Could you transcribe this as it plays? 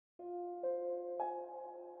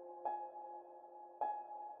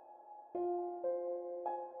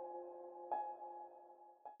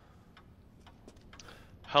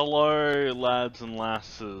Hello lads and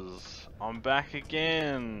lasses, I'm back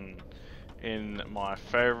again in my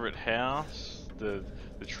favourite house, the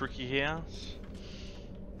tricky house.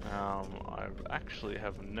 I actually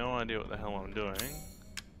have no idea what the hell I'm doing.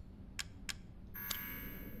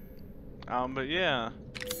 But yeah,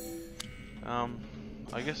 I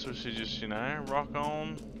guess we should just, rock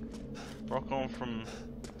on from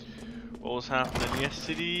what was happening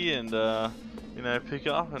yesterday and, pick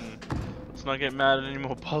up and let's not get mad at any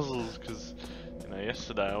more puzzles, because,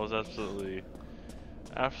 yesterday I was absolutely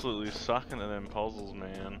sucking at them puzzles,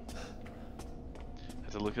 man.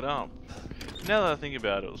 Had to look it up. Now that I think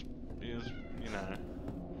about it, it was I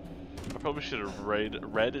probably should have read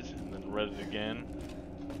it and then read it again.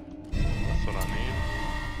 That's what I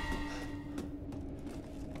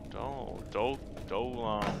need. Doll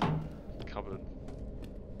cupboard.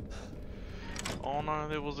 Oh no,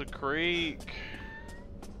 there was a creek.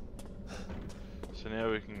 So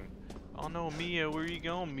now we can. Oh no, Mia, where are you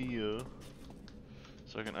going, Mia?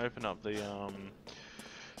 So I can open up the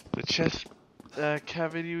chest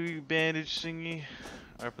cavity bandage thingy.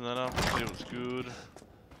 Open that up and see what's good.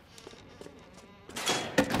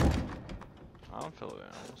 Arm fell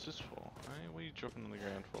down. What's this for? Hey, what are you dropping on the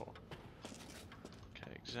ground for?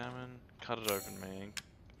 Okay, examine. Cut it open, man.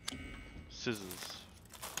 Scissors.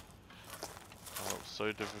 Oh, it's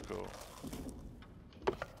so difficult.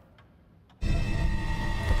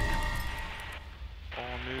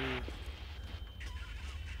 Oh no.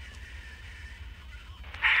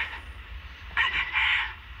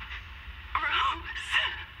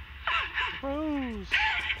 Rose.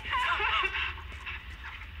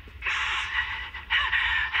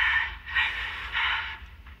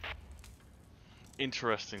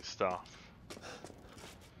 Interesting stuff.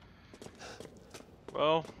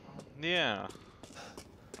 Well, yeah.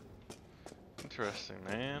 Interesting,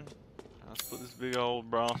 man. Let's put this big old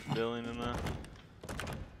brass medallion in there.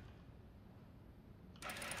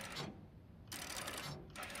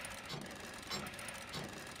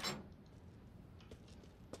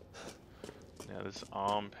 Now this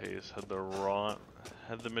arm piece had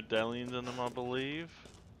the medallions in them, I believe.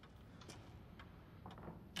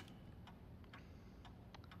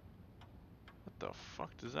 What the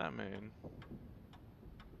fuck does that mean?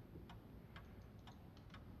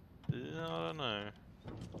 I don't know.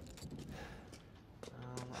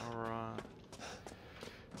 Alright.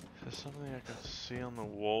 Is there something I can see on the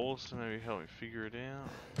walls to maybe help me figure it out?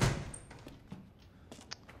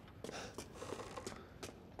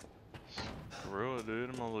 Screw it, dude.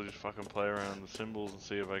 I might as well just fucking play around with the symbols and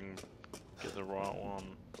see if I can get the right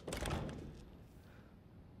one.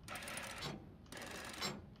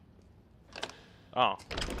 Oh.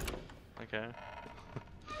 Okay.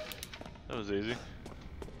 That was easy.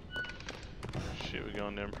 Shit, we're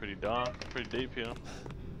going down pretty dark, pretty deep here.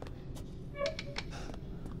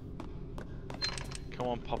 Come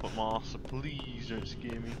on, Puppet Master, please don't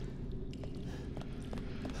scare me.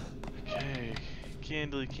 Okay,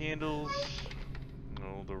 candles.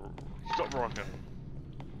 No, stop rocking.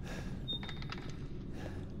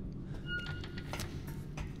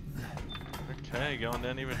 Okay, going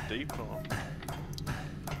down even deeper.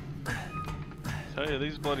 Tell you,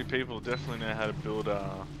 these bloody people definitely know how to build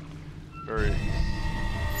very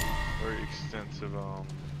extensive oh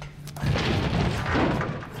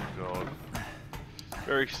god.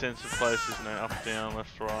 Very extensive places, up, down,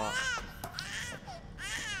 left, right.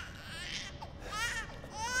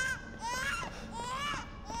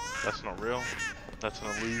 That's not real. That's an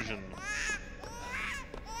illusion.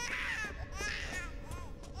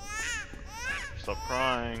 Stop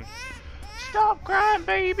crying. Stop crying,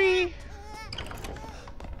 baby!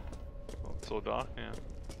 Oh, it's all dark now.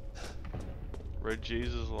 Red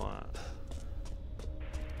Jesus light.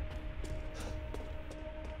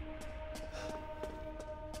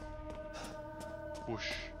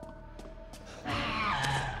 Whoosh.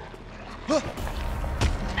 What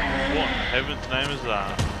in heaven's name is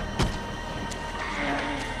that?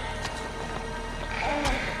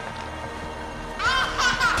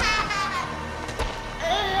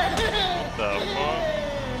 What the fuck?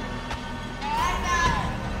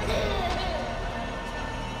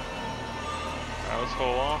 Let's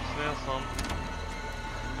fall off now, son.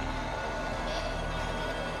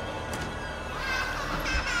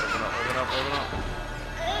 Open up.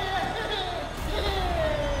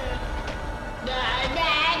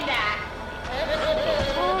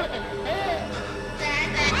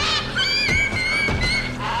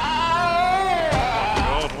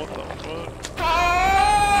 God, what the fuck?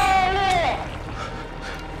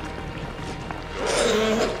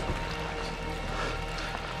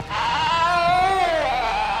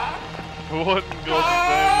 What in God's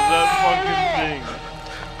name?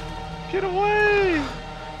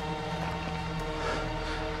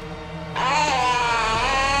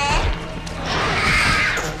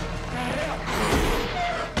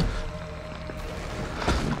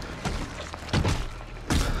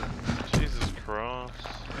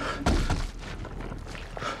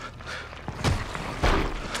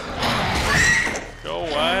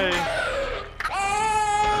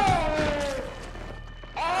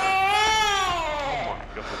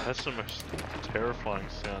 That's the most terrifying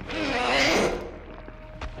sound ever.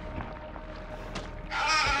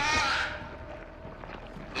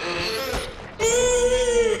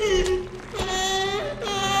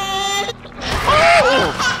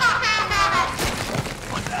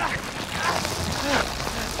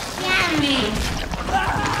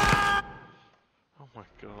 Oh my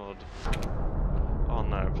god. Oh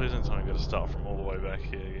no, please don't tell me I gotta start from all the way back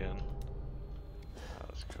here again. Oh,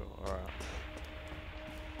 that's cool, alright.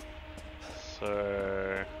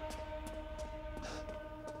 So...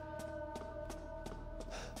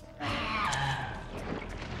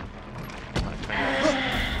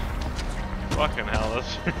 Fucking hell,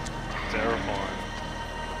 that's terrifying.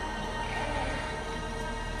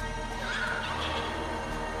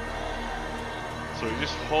 So we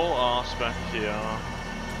just haul ass back here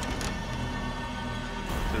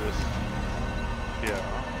to this here.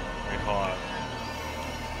 We hide.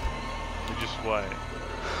 We just wait.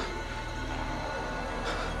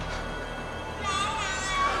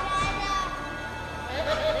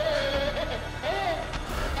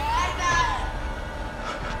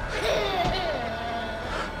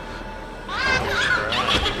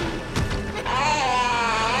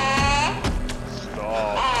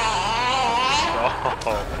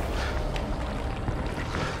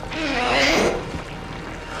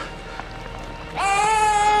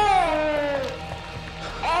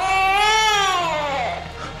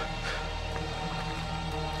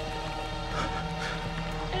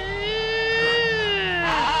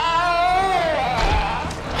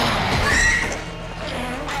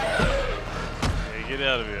 Get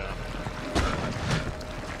out of here.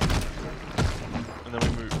 And then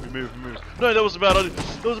we move. No, that was a bad idea.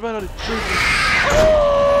 That was a bad idea.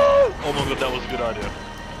 Oh my god, that was a good idea.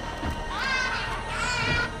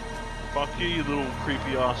 Fuck you, you little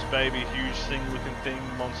creepy ass baby, huge thing looking thing,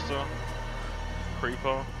 monster.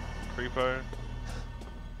 Creepo. Holy crap.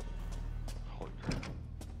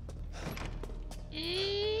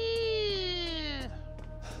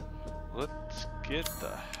 Let's get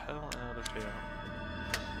the hell out of here.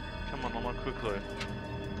 Come on, quickly.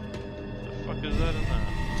 The fuck is that in there?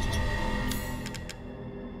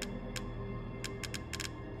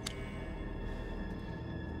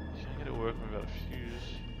 Can't get it working without a fuse.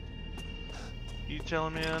 You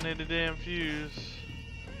telling me I need a damn fuse?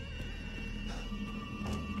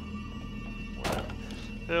 Where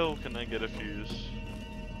the hell can I get a fuse?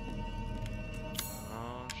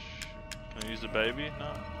 Oh shit. Can I use the baby?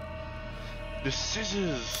 No. The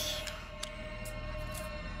scissors!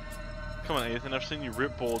 Come on, Ethan, I've seen you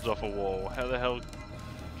rip boards off a wall. How the hell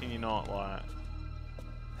can you not, like,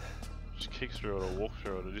 just kick through it or walk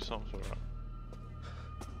through it or do something to it?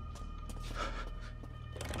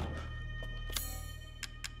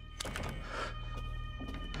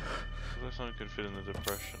 Looks like something could fit in the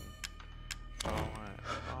depression. Oh, wait.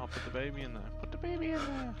 Oh, put the baby in there. Put the baby in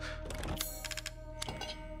there!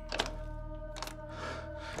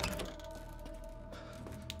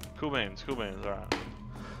 Cool beans, alright.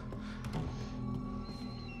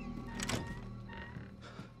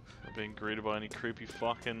 Being greeted by any creepy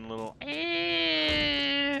fucking little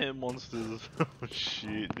monsters. Oh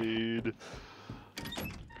shit, dude.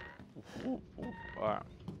 Alright.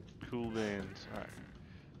 Cool beans. Alright.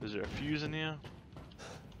 Is there a fuse in here?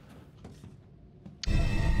 Alright.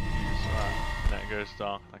 That goes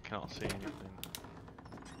dark. I cannot see anything.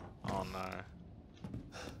 Oh no.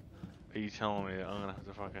 Are you telling me that I'm gonna have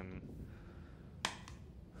to fucking...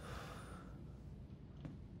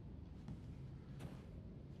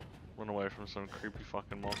 run away from some creepy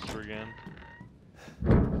fucking monster again?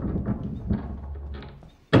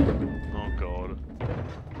 Oh god.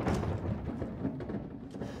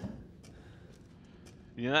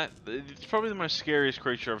 You know, it's probably the most scariest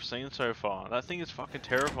creature I've seen so far. That thing is fucking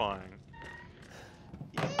terrifying.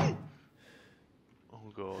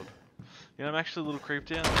 Oh god. You know, I'm actually a little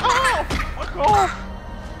creeped out. Oh! Fuck off!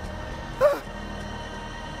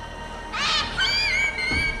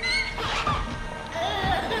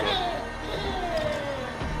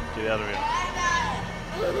 Get out of here.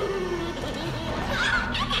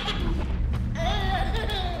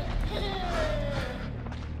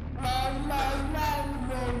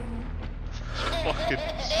 Fucking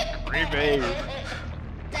screaming.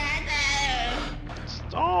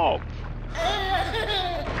 Stop. Oh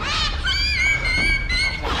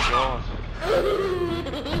my god.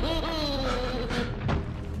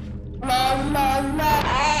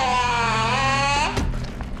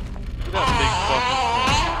 Look at that big fucking thing.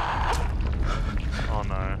 Oh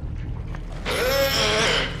no.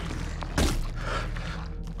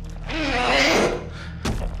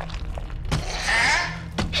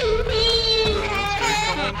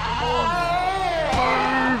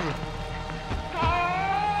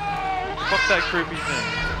 What's that creepy thing?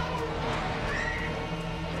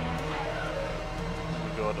 Oh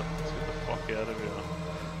my god, let's get the fuck out of here.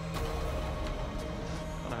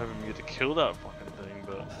 I don't have him get to kill that fucking thing,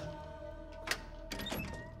 but...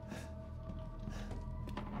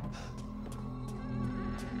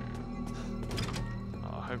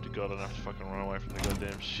 Oh, I hope to god I don't have to fucking run away from the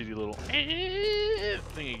goddamn shitty little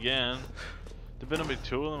thing again. There better be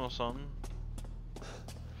two of them or something.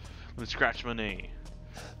 Let me scratch my knee.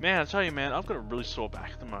 Man, I tell you, man, I've got a really sore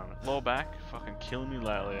back at the moment. Lower back, fucking killing me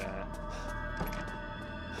lately, eh?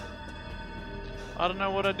 I don't know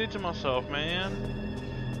what I did to myself, man.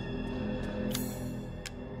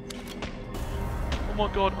 Oh my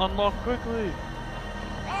god, unlock quickly!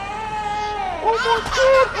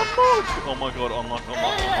 Oh my god, unlock! Oh my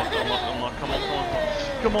god, unlock, unlock, unlock, unlock, unlock. Come on, come on, come on.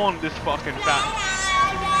 Come on, this fucking fat.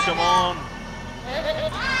 Come on.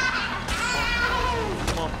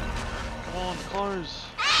 Come on. Come on, close.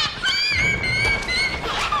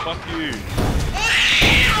 Fuck you.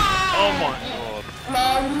 Oh my god. Oh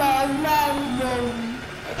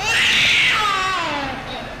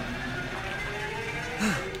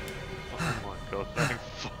my god, thank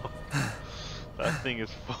fuck. That thing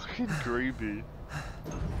is fucking creepy.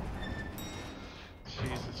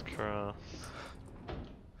 Jesus Christ.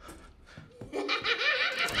 Oh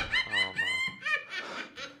man.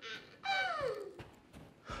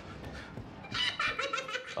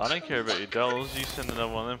 I don't care about your dolls, you send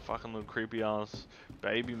another one of them fucking little creepy ass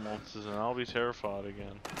baby monsters and I'll be terrified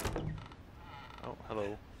again. Oh,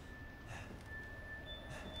 hello.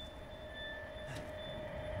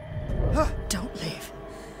 Don't leave.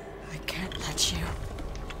 I can't let you.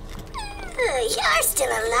 You're still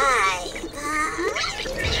alive, huh?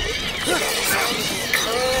 You better find me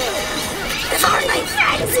cool before my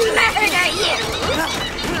friends murder you!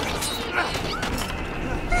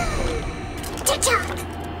 Tick-tock!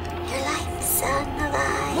 Your life son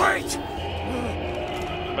alive. Wait!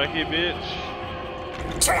 Back here, bitch.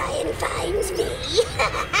 Try and find me.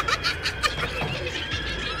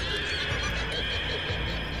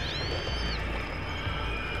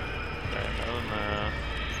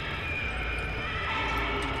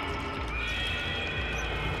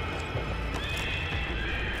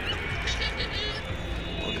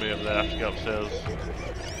 Wouldn't be able to have to go upstairs.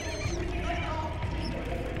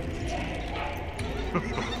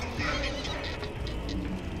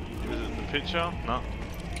 Is it the picture? No.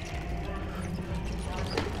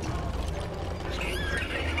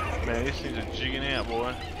 Man, these things are jigging out,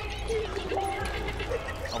 boy.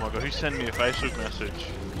 Oh my god, who's sending me a Facebook message?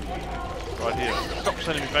 Right here. Stop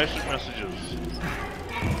sending me Facebook messages.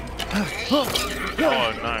 Oh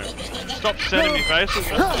no. Stop sending me Facebook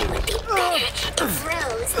messages. If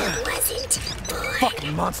Rose wasn't born.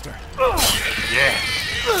 Fucking monster. Yes.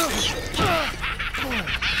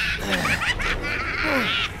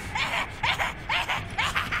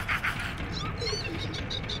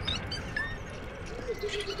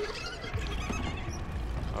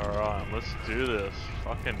 Alright, let's do this.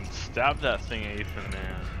 Fucking stab that thing, Ethan,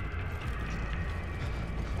 man.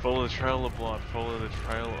 Follow the trail of blood, follow the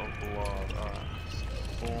trail of blood. Alright.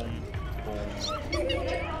 Boom, boom.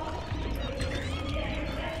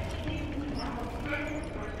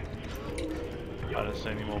 I don't see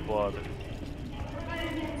any more blood.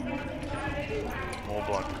 More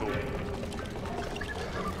blood, cool.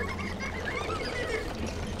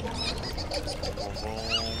 Boom, boom.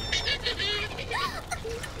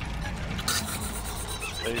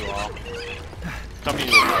 There you are. Come here,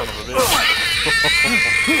 you son of a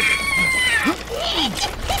bitch.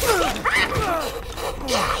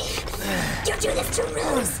 You do this to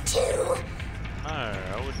Rose too. No, I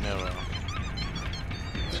would never.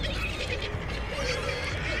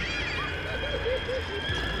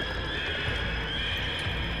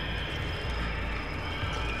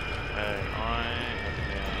 Okay, I am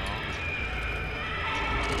now.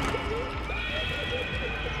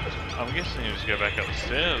 I'm guessing you just go back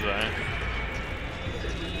upstairs, eh?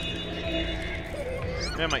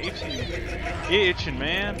 Man, my ear itching,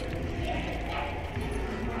 man.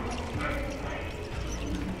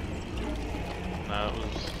 No,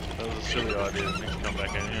 that was a silly idea. I think come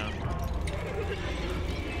back in here.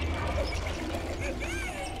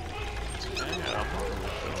 Yeah, I'm not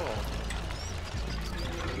really sure.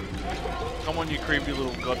 Come on, you creepy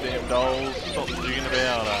little goddamn dolls. Stop jigging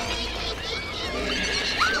about,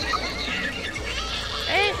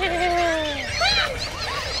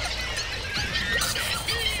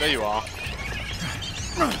 There you are.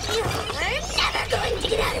 You're never going to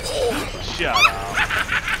get out of here. Shut up.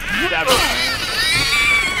 Stab it, man.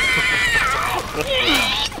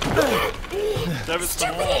 Stab it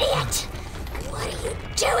some more. Idiot. What are you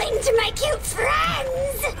doing to my cute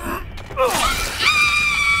friends?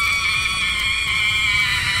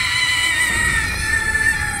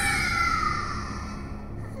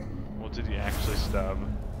 What did he actually stab?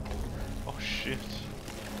 Oh shit.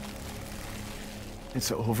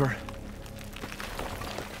 It's over.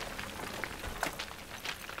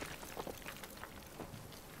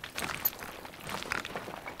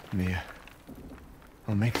 Mia,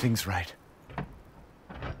 I'll make things right.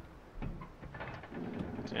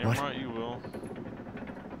 Damn What? right you will.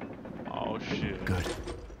 Oh shit. Good.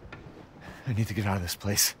 I need to get out of this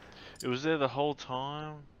place. It was there the whole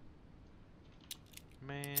time?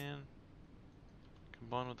 Man.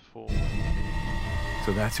 Combined with the 4.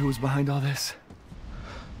 So that's who was behind all this?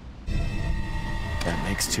 That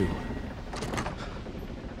makes 2.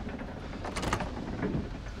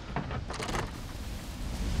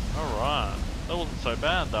 Alright. That wasn't so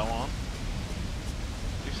bad, that one.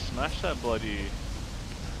 We smashed that bloody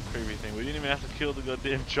creepy thing. We didn't even have to kill the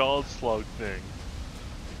goddamn child slug thing.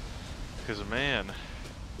 Because, man.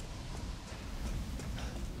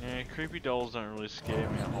 Yeah, creepy dolls don't really scare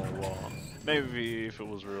me a whole lot. Maybe if it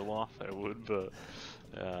was real life they would, but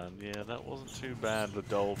yeah, that wasn't too bad, the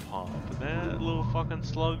doll part. But that little fucking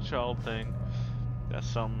slug child thing, that's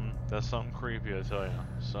something creepy, I tell ya.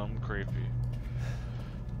 Something creepy.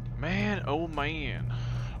 Man, oh man.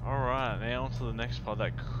 Alright, now on to the next part.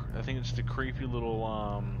 That I think it's the creepy little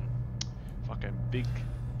fucking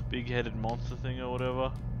big-headed monster thing or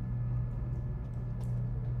whatever.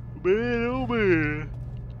 Man, oh man.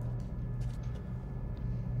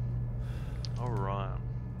 Alright.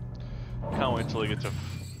 Can't wait till I get to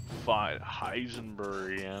fight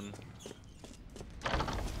Heisenberg again.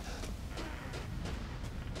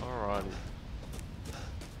 Alrighty.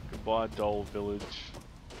 Goodbye, Doll Village.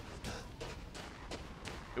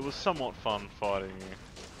 It was somewhat fun fighting you.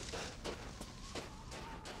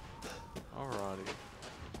 Alrighty.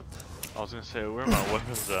 I was gonna say, where are my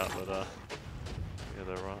weapons at, but yeah,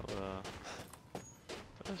 they're right there.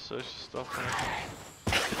 Did I search the stuff in it?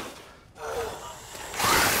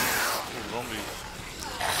 Ooh, zombies.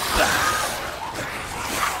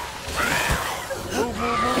 Move,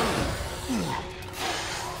 move, move!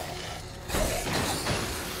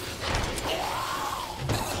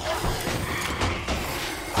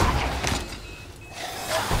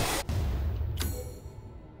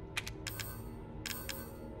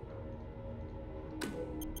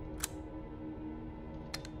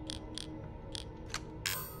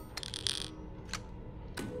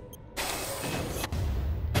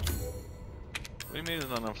 What do you mean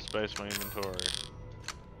there's not enough space in my inventory?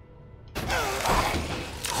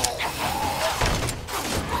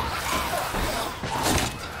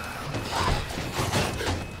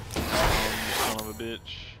 Son of a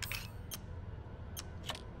bitch.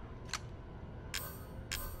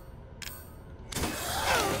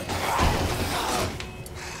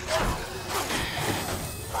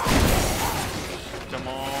 Come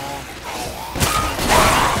on.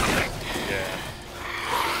 Yeah.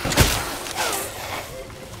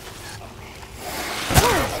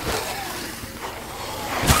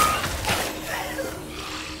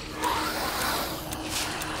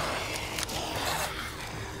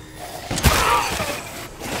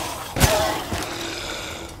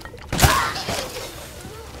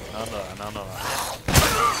 No.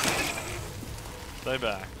 Stay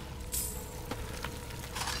back.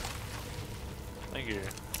 Thank you.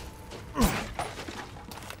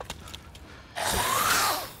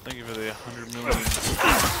 Thank you for the 100 million.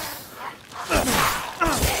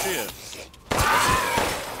 Shit.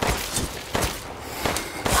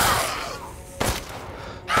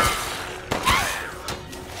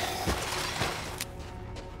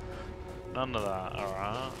 None of that,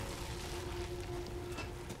 alright.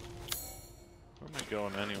 Where am I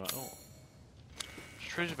going anyway? Oh. There's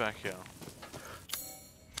treasure back here.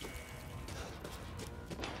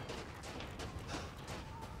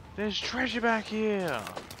 There's treasure back here!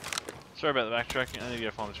 Sorry about the backtracking, I need to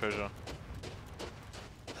go find the treasure.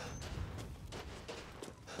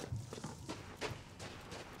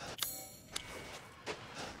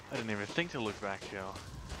 I didn't even think to look back here.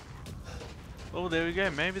 Oh, there we go.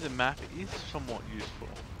 Maybe the map is somewhat useful.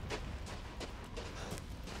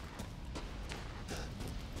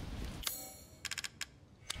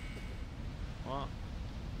 What?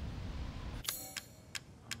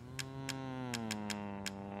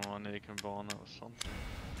 I need to combine that with something.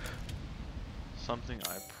 Something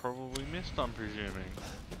I probably missed, I'm presuming.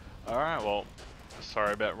 Alright, well,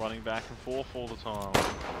 sorry about running back and forth all the time.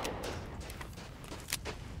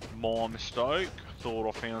 My mistake.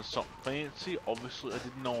 Thought I found something fancy. Obviously, I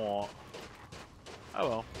did not. Oh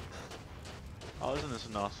well. Oh, isn't this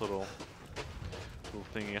a nice little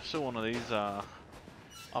thingy? I saw one of these up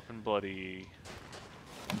in bloody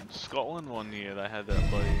Scotland one year. They had that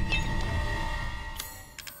bloody.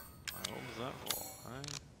 What was that for? Hey?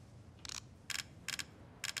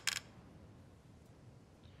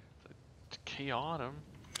 It's a key item.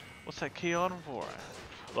 What's that key item for?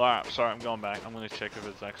 Alright, sorry, I'm going back. I'm gonna check if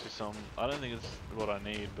it's actually some. I don't think it's what I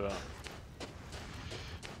need, but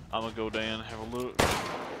I'm gonna go down and have a look.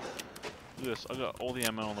 Look at this. I got all the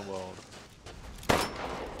ammo in the world.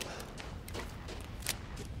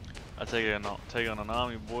 I take on an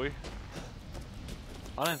army, boy.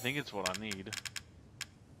 I don't think it's what I need.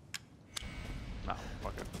 Nah,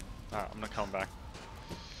 fuck it. Alright, I'm not coming back.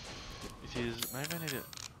 It is. Maybe I need it.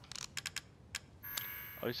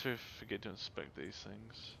 I used to forget to inspect these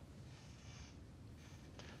things.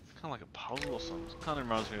 It's kind of like a puzzle or something. It kind of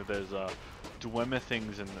reminds me of those Dwemer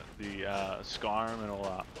things in the Skyrim and all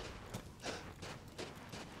that.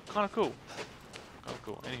 Kind of cool. Kind of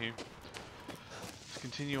cool. Anywho, let's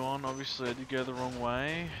continue on. Obviously, I did go the wrong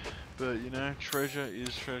way, but you know, treasure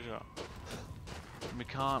is treasure. And we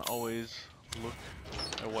can't always look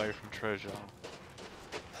away from treasure.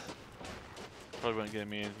 Probably won't get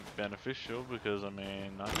me anything beneficial because I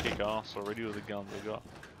mean I kick ass already with the guns I got.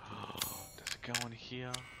 Does it go in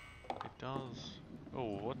here? It does.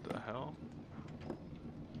 Oh, what the hell?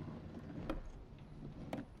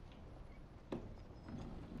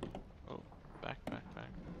 Oh, back.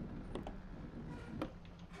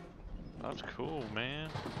 That's cool, man.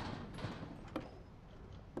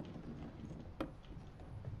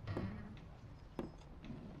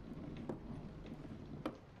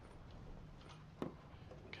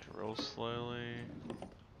 Roll slowly.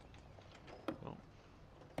 Oh.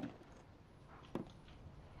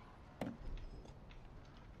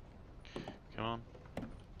 Come on.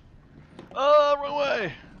 Oh, wrong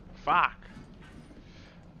way! Fuck.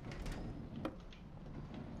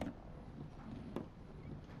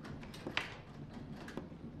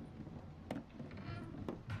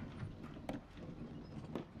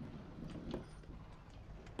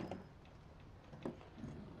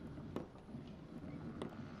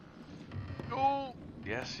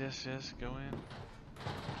 Yes, go in.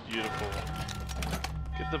 Beautiful.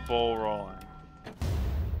 Get the ball rolling.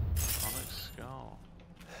 Onyx skull.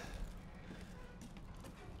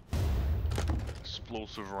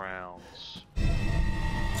 Explosive rounds.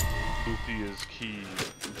 Luthier's key.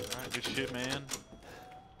 Alright, good shit, man.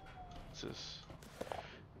 What's this?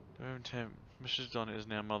 Mrs. Donna is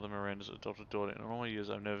now Mother Miranda's adopted daughter. In all my years,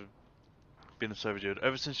 I've never been so overjoyed.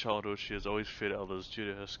 Ever since childhood, she has always feared others due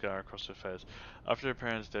to her scar across her face. After her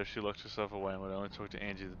parents' death, she locked herself away and would only talk to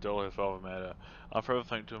Angie, the doll her father made her. I'm forever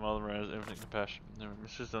thankful to Mother Miranda's infinite compassion.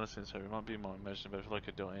 Mrs. Donna since her, it might be my imagination, but I feel like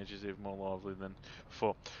her doll Angie's even more lively than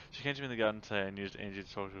before. She came to me in the garden today and used Angie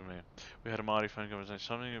to talk to me. We had a mighty phone conversation,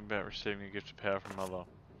 something about receiving a gift of power from Mother.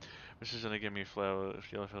 Mrs. Donna gave me a flower,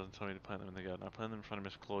 yellow flowers, and told me to plant them in the garden. I planted them in front of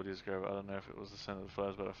Miss Claudia's grave. I don't know if it was the scent of the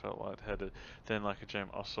flowers, but I felt light-headed. Then, like a dream,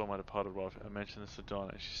 I saw my departed wife. I mentioned this to Donna,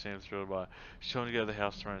 and she seemed thrilled by it. She told me to go to the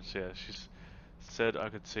house tomorrow and see her. She said I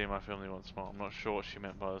could see my family once more. I'm not sure what she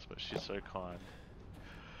meant by this, but she's so kind.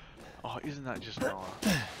 Oh, isn't that just nice?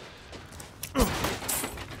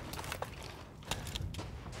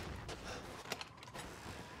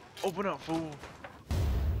 Open up, fool!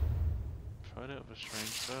 Photo of a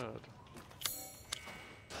strange bird.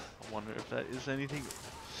 I wonder if that is anything.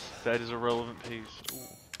 That is a relevant piece.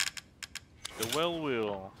 Ooh. The well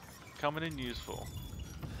wheel. Coming in useful.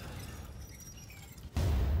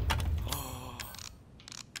 Oh.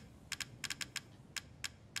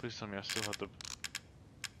 Please tell me I still have the.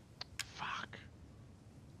 Fuck.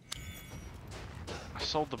 I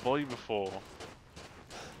sold the body before.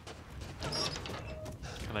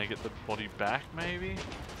 Can I get the body back maybe?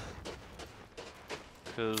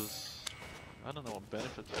 Because I don't know what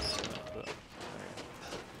benefits it has, but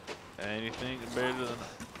hey, anything better than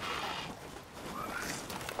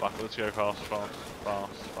fuck. Let's go fast.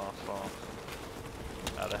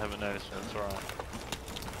 They haven't noticed me. That's alright.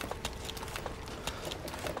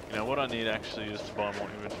 You know what I need actually is to buy more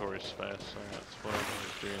inventory space, so that's what I'm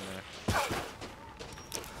going to do next.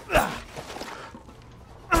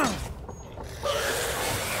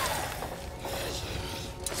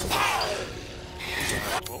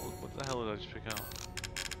 What the hell did I just pick up?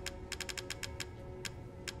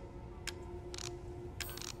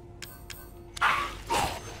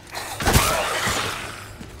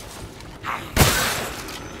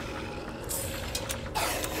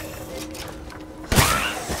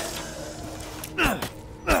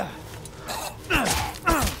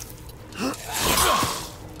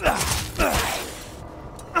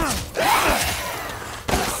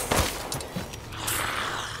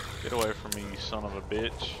 Get away from me, you son of a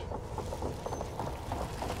bitch.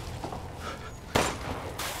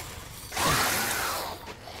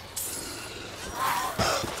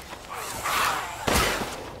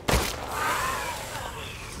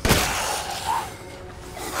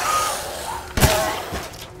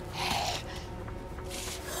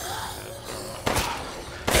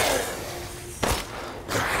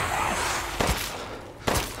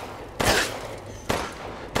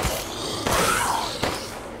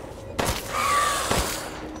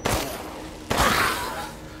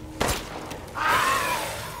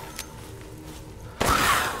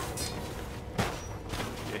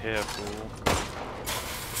 Here, fool.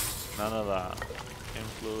 None of that.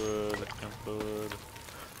 Influid. Cool.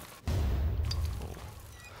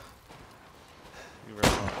 Thank you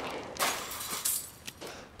very much.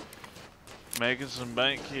 Making some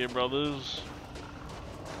bank here, brothers.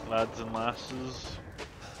 Lads and lasses.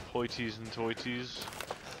 Hoities and toities.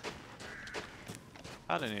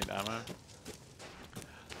 I don't need ammo. I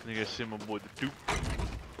think I see my boy the Duke.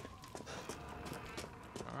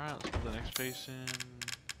 Alright, let's put the next piece in.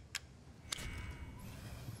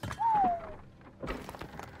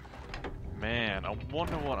 Man, I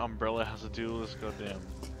wonder what Umbrella has to do with this goddamn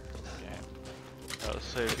game. Let's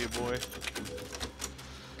save you, boy.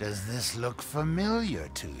 Does this look familiar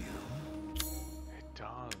to you? It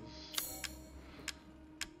does.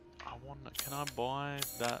 I wonder, can I buy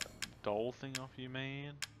that doll thing off you,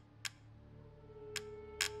 man?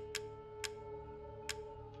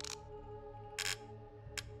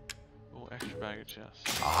 Oh, extra baggage, yes.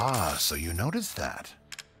 Ah, so you noticed that.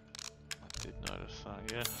 Did notice that,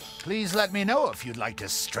 yes. Please let me know if you'd like to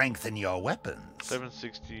strengthen your weapons.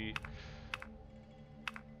 760.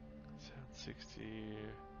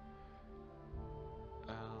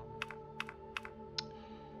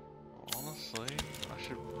 Honestly, I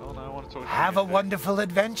should. Oh no, I want to talk to you. Have a wonderful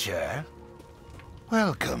adventure.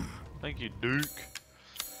 Welcome. Thank you, Duke.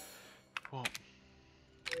 Well,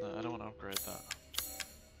 no, I don't want to upgrade that.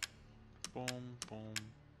 Boom, boom,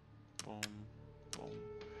 boom, boom.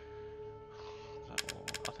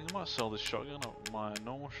 I think I might sell this shotgun or my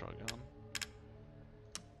normal shotgun.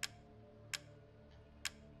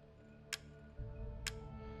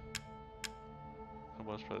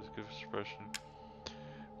 Combat price good for suppression.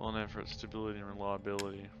 Well known for its stability and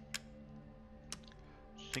reliability.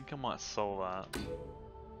 I think I might sell that.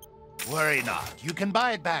 Worry not. You can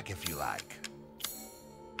buy it back if you like.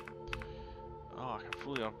 Oh, I can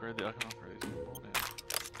fully upgrade it. I can upgrade these more now.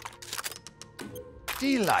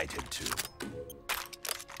 Delighted to.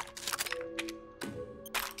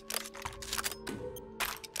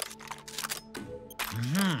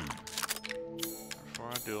 Before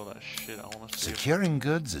I do all that shit, I want to see. Securing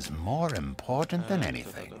goods is more important than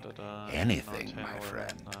anything. Anything, my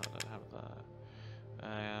friend. No, I don't have that.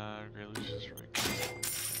 Releases rig.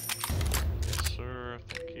 Yes, sir.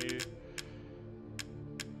 Thank you.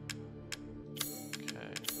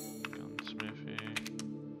 Okay. Gunsmithy.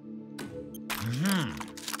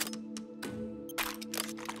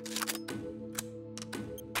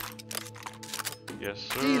 Yes,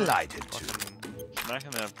 sir. Delighted to.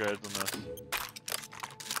 Smacking the upgrades on this.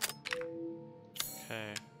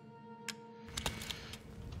 Okay.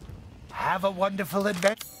 Have a wonderful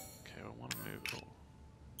adventure. Okay, I want to move it all.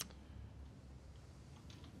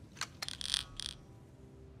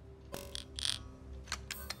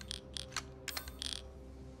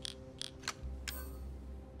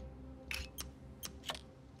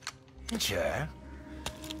 Sure.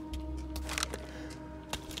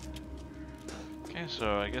 Okay,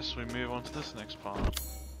 so I guess we move on to this next part.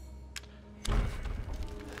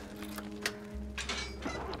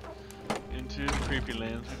 Into the creepy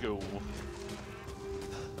lands we go.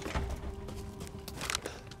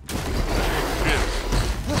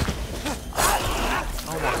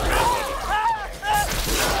 Oh my god.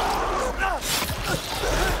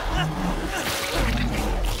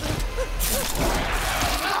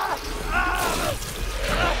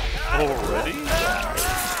 Already?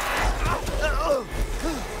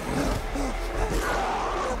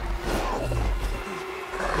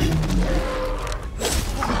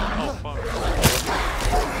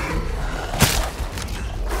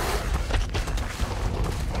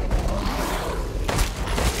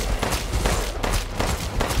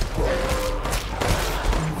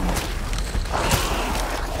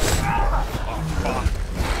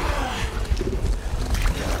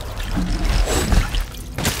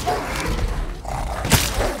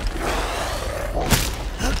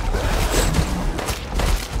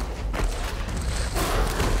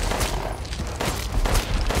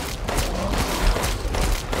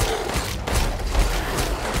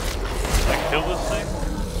 Kill this thing?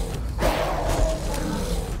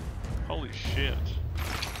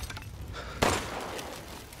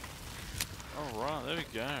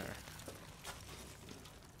 go.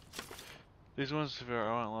 These ones I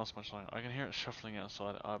won't last much longer. I can hear it shuffling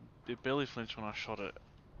outside. It barely flinched when I shot it.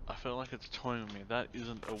 I felt like it's toying with me. That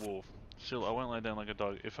isn't a wolf. Still, I won't lay down like a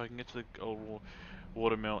dog. If I can get to the old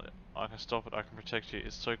watermill, I can stop it. I can protect you.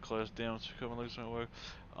 It's so close down. So my legs won't work.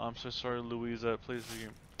 I'm so sorry, Louisa. Please forgive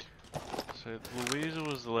me. So Louisa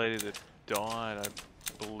was the lady that died, I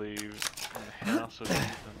believe, in the house of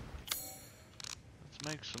Ethan. Let's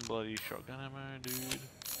make some bloody shotgun ammo, dude.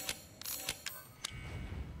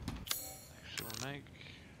 Actually, we'll make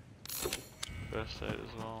first aid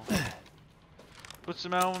as well. Put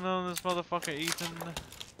some ammo on this motherfucker, Ethan.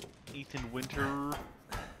 Ethan Winter.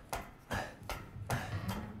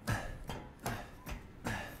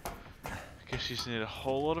 Guess you just need a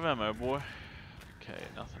whole lot of ammo, boy. Okay,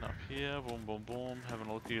 nothing up here. Boom, boom, boom. Having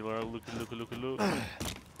a looky, look.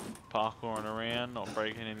 Parkouring around, not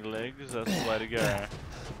breaking any legs. That's the way to go.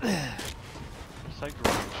 Let's take the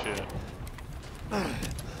wrong shit.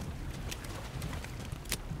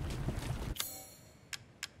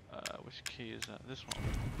 Which key is that? This one.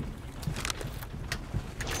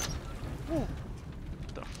 Woo.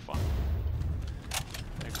 What the fuck?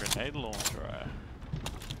 A grenade launcher.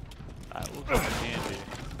 That looks like handy.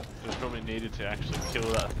 It was probably needed to actually kill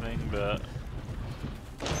that thing, but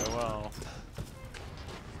oh well.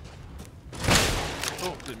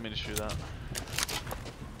 Oh, didn't mean to shoot that.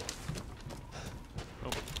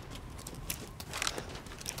 Oh.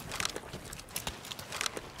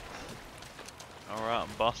 Alright, I'm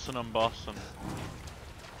busting.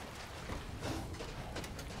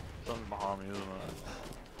 Something behind me, isn't it?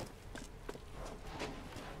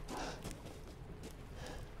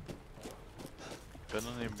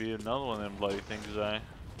 Better than be another one of them bloody things, eh?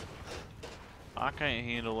 I can't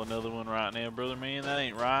handle another one right now, brother man. That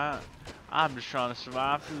ain't right. I'm just trying to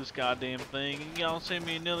survive through this goddamn thing. And y'all send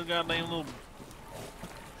me another goddamn little...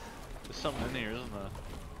 There's something in here, isn't there?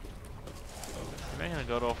 Man, I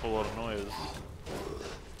got off a lot of noise.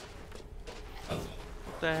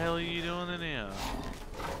 What the hell are you doing in here?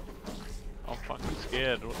 I'm fucking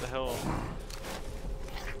scared. What the hell?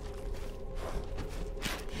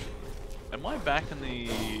 Am I back in the...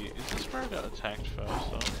 Is this where I got attacked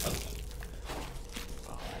first?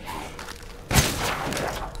 Oh.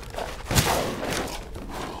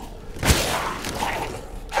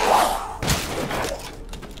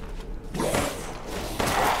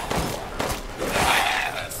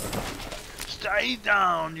 Stay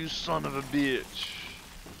down, you son of a bitch!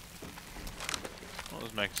 I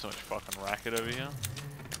was making so much fucking racket over here.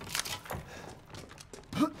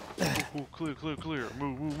 Ooh, clear.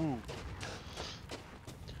 Move.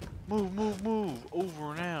 Move.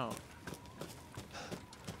 Over and out.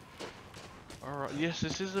 Alright, yes,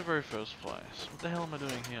 this is the very first place. What the hell am I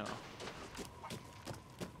doing here?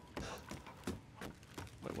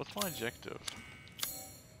 Wait, what's my objective?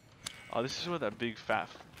 Oh, this is where that big fat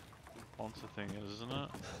monster thing is, isn't it?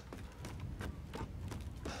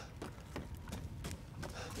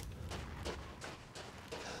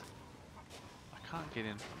 I can't get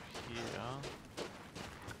in from here.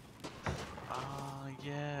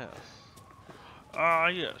 Ah,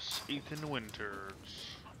 yes. Ethan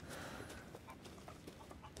Winters.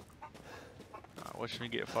 Watch me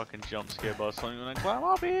get fucking jump scared by something when I climb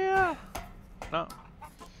up here. No.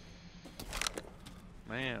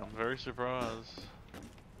 Man, I'm very surprised.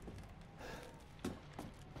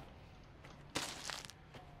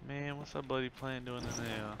 Man, what's that bloody plane doing in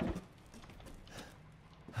there?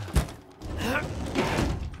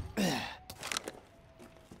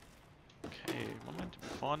 Okay, am I meant to be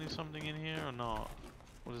finding something in here or not?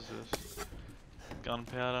 What is this?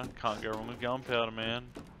 Gunpowder? Can't go wrong with gunpowder, man.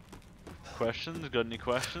 Questions? Got any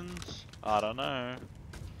questions? I don't know.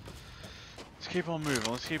 Let's keep on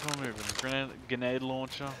moving. Grenade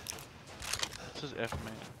launcher. It says F,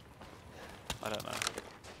 man. I don't know.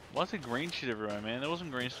 Why is there green shit everywhere, man? There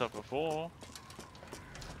wasn't green stuff before.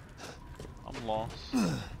 I'm lost.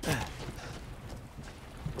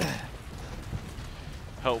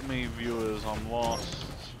 Help me, viewers. I'm lost.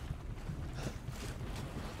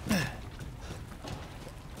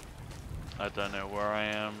 I don't know where I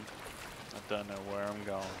am. I don't know where I'm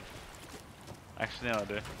going. Actually, now I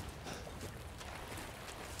do.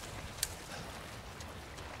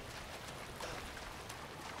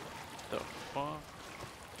 The fuck?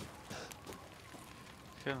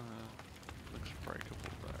 Kinda looks breakable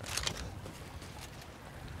there.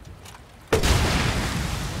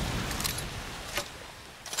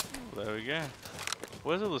 There we go.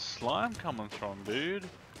 Where's all the slime coming from, dude?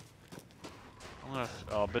 I'm gonna have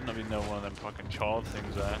to, oh, I better not be no one of them fucking child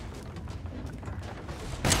things there.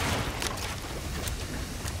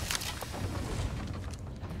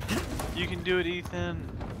 You can do it, Ethan.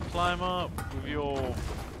 Climb up with your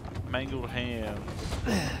mangled hands.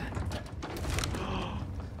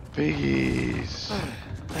 Piggies.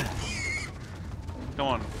 Come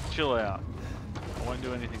on, chill out. I won't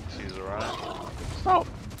do anything to you, alright? Stop.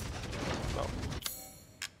 Stop.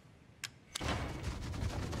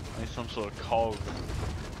 I need some sort of cog.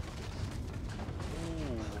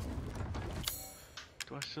 Ooh.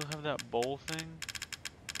 Do I still have that bowl thing?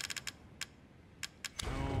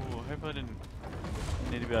 Oh, I hope I didn't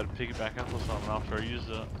need to be able to pick it back up or something after I use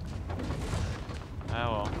it. Ah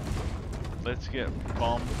well. Let's get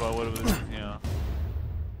bombed by whatever this is here.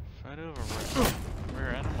 Photo of a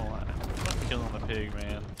rare animal. I'm not killing the pig,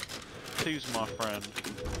 man. Pig's my friend.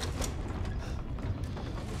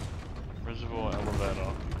 Reservoir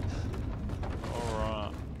elevator.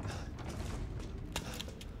 Alright.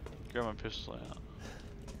 Grab my pistol out.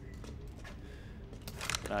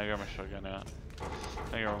 Nah, I got my shotgun out.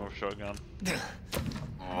 I got my shotgun.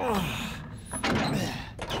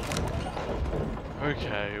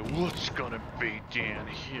 Okay, what's gonna be down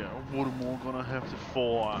here? What am I gonna have to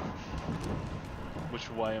fight? Which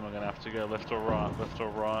way am I gonna have to go? Left or right? Left or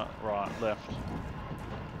right? Right, left.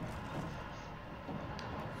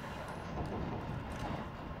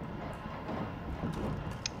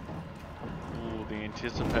 Ooh, the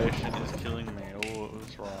anticipation is killing me. Oh,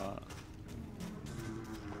 that's right.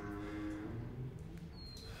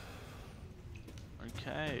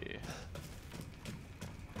 Okay.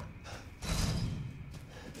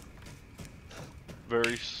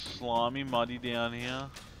 Very slimy, muddy down here.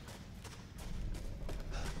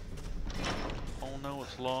 Oh no,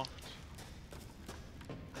 it's locked.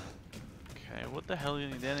 Okay, what the hell are you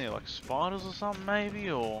need down here? Like spiders or something maybe?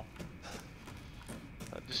 Or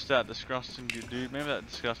just that disgusting dude? Maybe that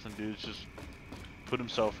disgusting dude's just put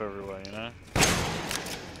himself everywhere, you know?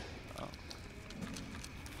 Oh.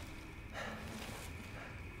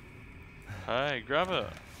 Hey, grab it!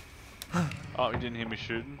 Oh, he didn't hear me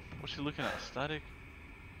shooting. What's he looking at? Static?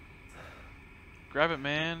 Grab it,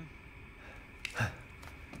 man.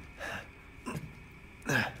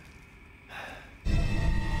 Score.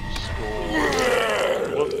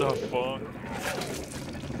 What the fuck?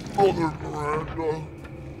 Mother Miranda,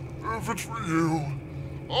 if it's for you,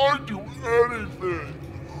 I'd do anything.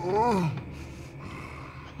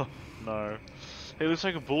 No. He looks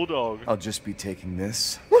like a bulldog. I'll just be taking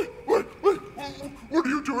this. Wait, what are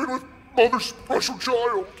you doing with Mother's special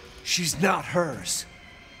child? She's not hers.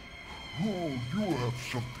 Oh, you have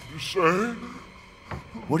something to say?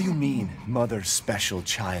 What do you mean, mother's special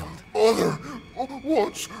child? Mother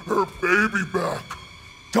wants her baby back.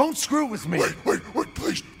 Don't screw with me! Wait,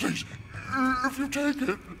 please. If you take it,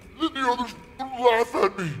 then the others will laugh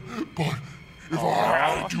at me. But if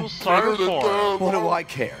I do better than them... What do I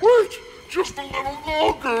care? Wait, just a little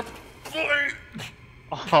longer, please.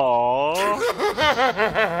 Aww.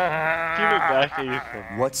 Give it back,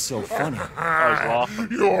 Ethan. What's so funny? I was laughing.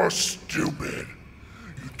 You're stupid.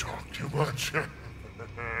 You talk too much.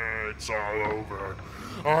 It's all over.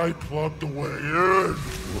 I plugged the way in.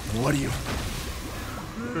 What do you...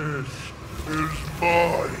 This is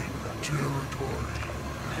my territory.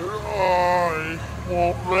 And I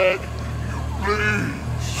won't let you leave.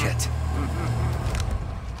 Shit.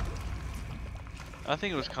 I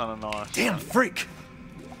think it was kind of nice. Damn freak!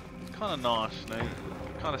 Kind of nice, you know.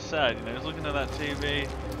 Kind of sad, you know. He's looking at that TV.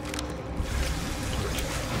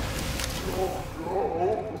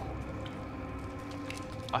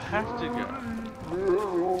 I have to go.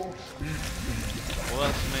 Well,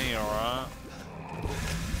 that's me, alright.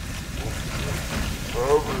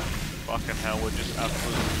 Fucking hell, we're just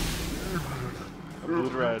absolutely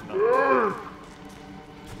obliterated now.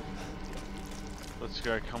 Let's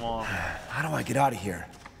go, come on. How do I get out of here?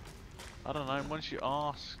 I don't know, once you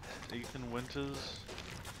ask Ethan Winters.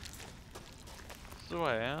 It's the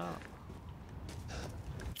way out.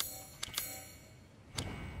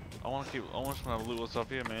 I just want to have a look what's up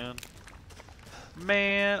here, man.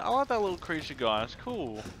 Man, I like that little creature guy, it's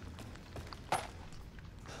cool.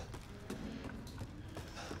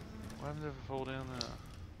 What happens if I fall down there?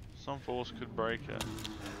 Some force could break it.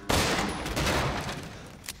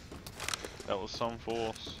 That was some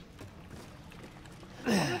force.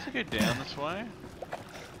 I have to go down this way.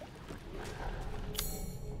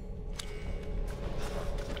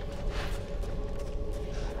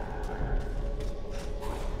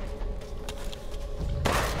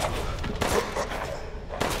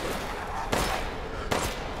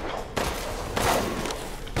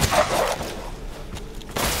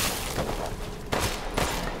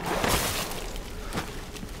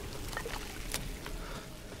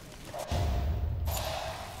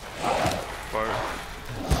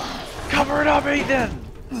 Stop eating!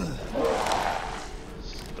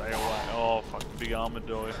 Stay away. Oh, fucking big armor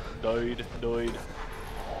died. Died.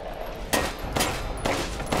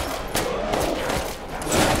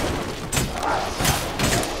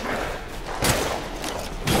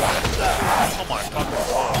 Oh my fucking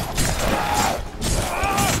god.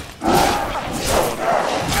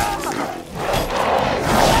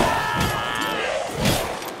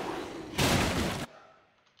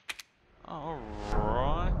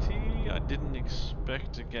 Alrighty, I didn't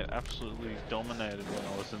expect to get absolutely dominated when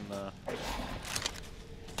I was in the...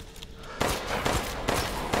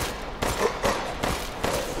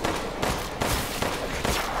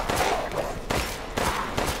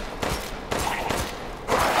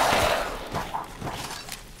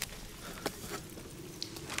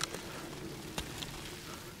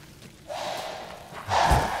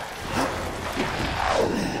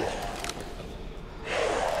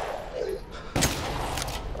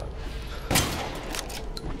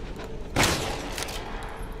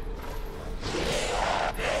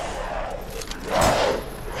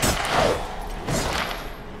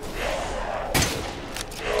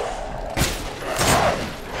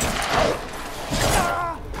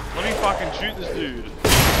 Fucking shoot this dude.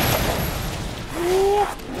 Woo.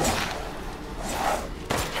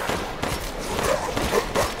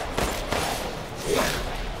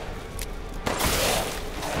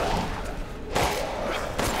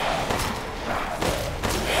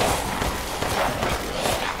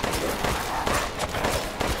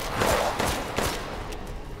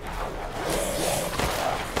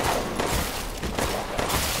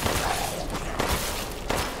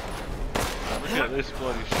 Look at this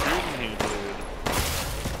bloody shooting here, dude.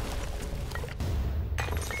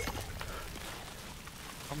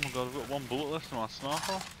 Oh my god, I've got one bullet left in my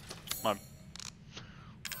sniper. My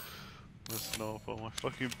sniper, my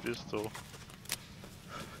fucking pistol.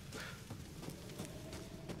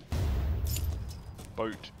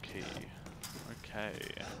 Boat key. Okay.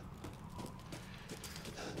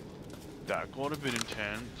 That got a bit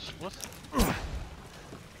intense. What?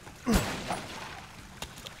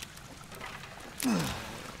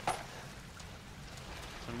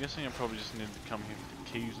 So I'm guessing I probably just need to come here for the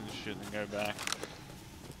keys and shit and then go back.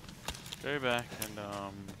 Go back and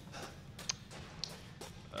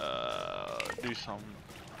do some.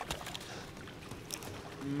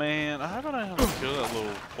 Man, I hope I don't have to kill that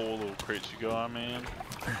poor little creature guy, man.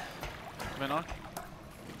 Man,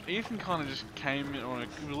 Ethan kind of just came in, or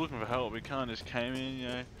he was looking for help, he kind of just came in, you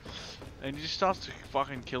know, and he just starts to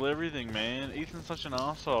fucking kill everything, man. Ethan's such an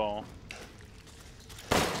asshole.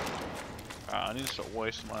 I need to stop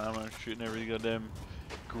wasting my ammo shooting every goddamn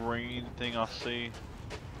green thing I see.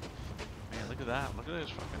 Man, look at that. Look at those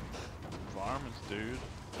fucking environments, dude.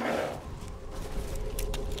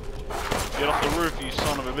 Get off the roof, you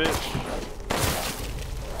son of a bitch.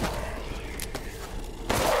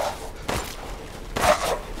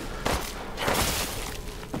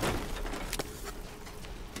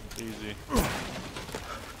 Easy.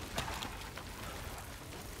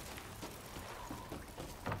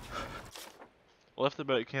 Left the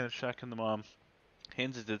boat can of shack and the mom.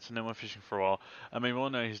 Hens is dead, so no more fishing for a while. I mean, we all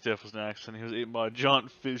know his death was an accident. He was eaten by a giant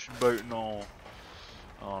fish boat and all.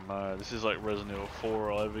 Oh no, this is like Resident Evil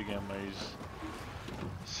 4 all over again, where he's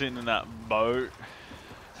sitting in that boat.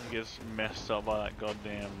 He gets messed up by that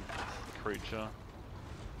goddamn creature.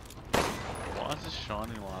 Why is this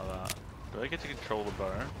shining like that? Do I get to control the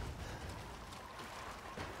boat?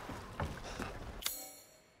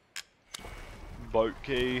 Boat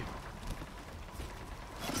key.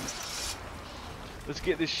 Let's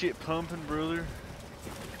get this shit pumping, brother.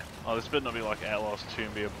 Oh, this better not be like Outlast 2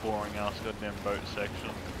 and be a boring ass goddamn boat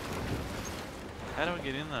section. How do I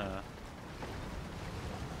get in there?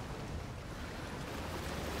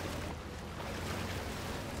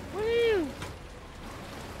 Woo!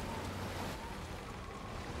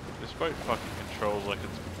 This boat fucking controls like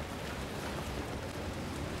it's...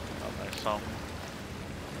 I don't know, something.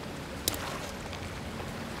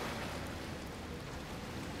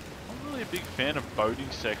 I'm really a big fan of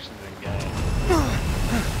boating sections in games.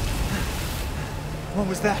 What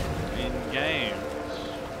was that? In games.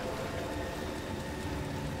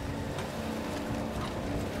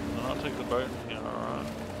 I'll take the boat. Yeah, alright.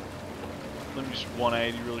 Let me just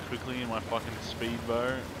 180 really quickly in my fucking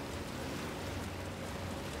speedboat.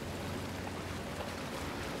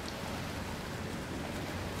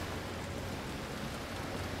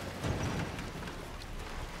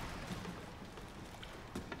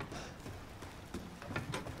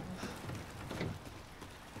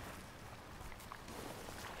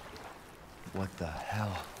 What the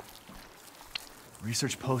hell?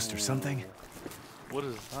 Research post or something? What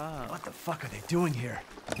is that? What the fuck are they doing here?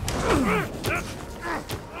 Is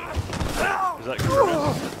that Chris?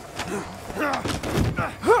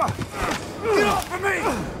 Get off of me!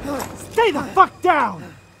 Stay the fuck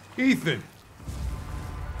down! Ethan!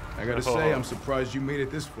 I gotta say, I'm surprised you made it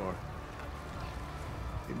this far.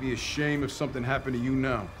 It'd be a shame if something happened to you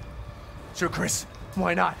now. Sure, Chris.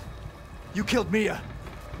 Why not? You killed Mia.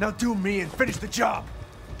 Now do me and finish the job.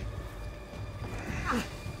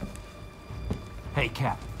 Hey,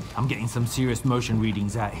 Cap. I'm getting some serious motion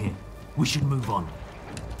readings out here. We should move on.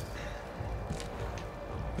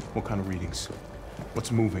 What kind of readings?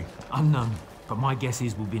 What's moving? Unknown, but my guess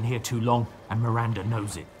is we've been here too long, and Miranda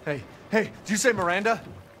knows it. Hey, did you say Miranda?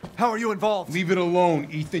 How are you involved? Leave it alone,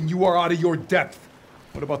 Ethan. You are out of your depth.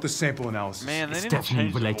 What about the sample analysis? Man, they It's didn't definitely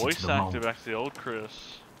change the related to voice the actor mold. back to the old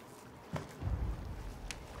Chris.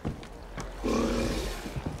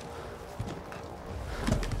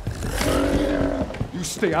 You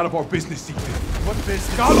stay out of our business, Ethan. What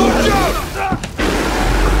business? God, watch out!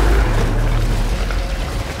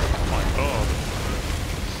 Oh my god.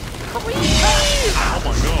 Oh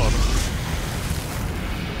my god.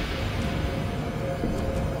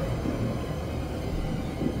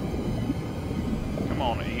 Come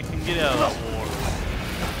on, Ethan, get out of that water.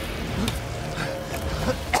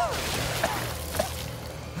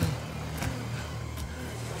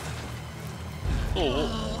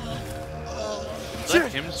 Oh. Is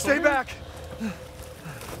that him Stay swimming? back!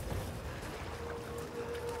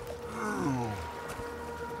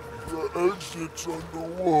 The exit's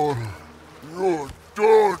underwater. You're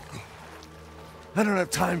done. I don't have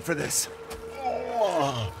time for this.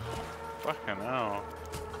 Fucking hell.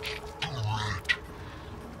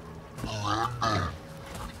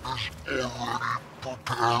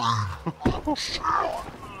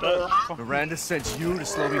 Miranda sent you to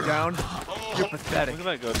slow me down? You're pathetic. Look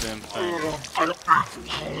at that goddamn thing.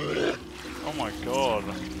 Oh my god.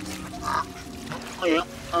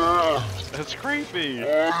 That's creepy.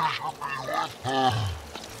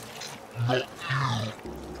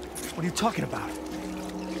 What are you talking about?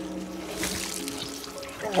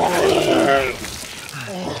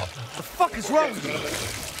 The fuck is wrong with you?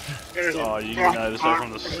 Oh, you can notice that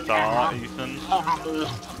from the start, Ethan.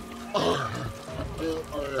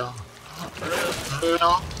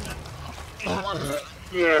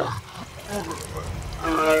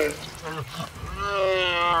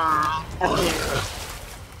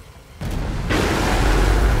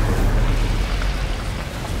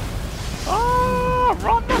 Oh,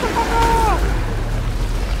 run, motherfucker!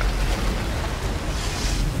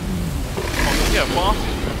 Oh, yeah, boss,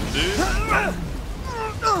 dude.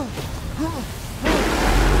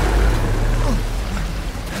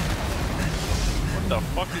 What the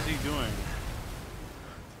fuck is he doing?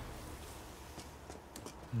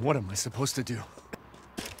 What am I supposed to do?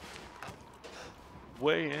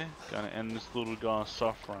 We're gonna end this little guy's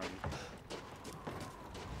suffering.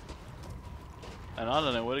 And I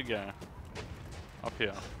don't know where to go. Up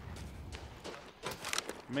here.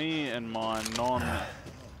 Me and my non...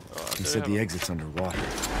 He said the exit's underwater.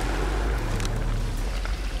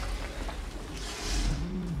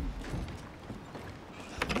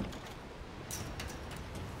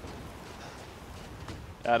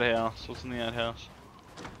 Outhouse. What's in the outhouse?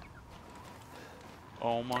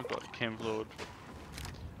 Oh my god, chem fluid.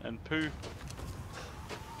 And poo.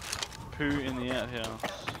 Poo in the outhouse.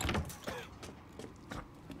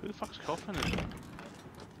 Who the fuck's coughing in there?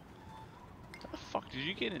 How the fuck did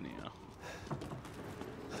you get in here?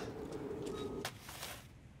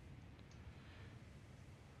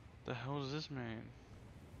 The hell does this mean?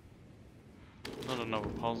 Not another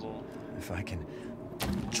puzzle. If I can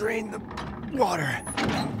drain the water.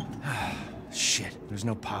 Shit, there's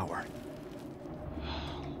no power.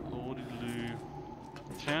 Lordy Lou.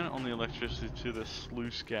 Turn on the electricity to the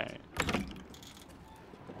sluice gate.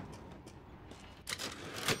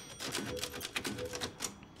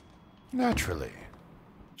 Naturally.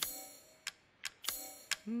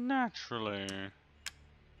 Naturally.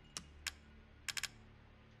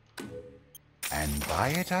 And by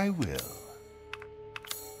it I will.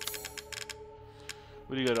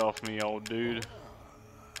 What do you got to offer me, old dude?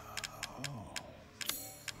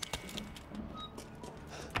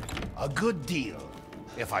 A good deal,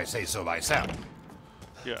 if I say so myself.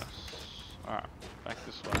 Yes. Alright, back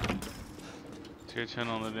this way. Let's go turn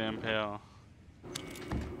on the damn power.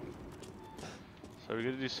 So we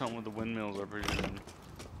gotta do something with the windmills, I presume.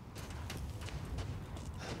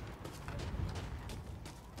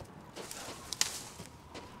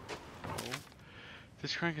 Cool.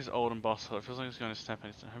 This crank is old and busted. It feels like it's going to snap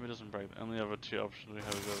and I hope it doesn't break. The only other two options we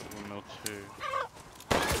have is a windmill 2.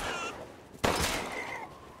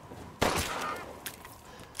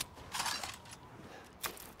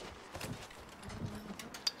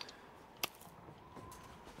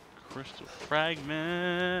 Crystal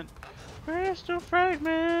fragment. Crystal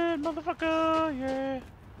fragment, motherfucker, yeah.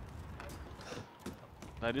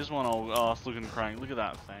 That is one old ass looking crank. Look at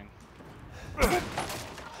that thing.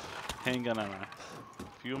 Handgun ammo.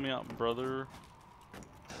 Fuel me up, brother.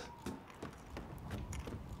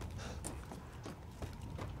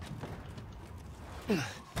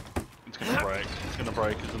 It's gonna break. It's gonna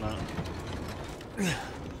break, isn't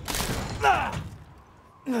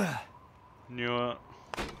it? Knew it.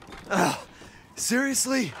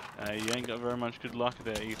 Seriously? You ain't got very much good luck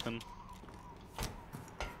there, Ethan.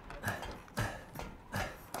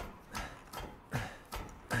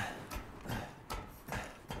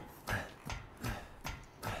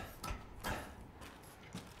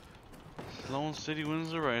 Slow and steady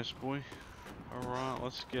wins the race, boy. Alright,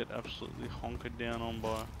 let's get absolutely honkered down on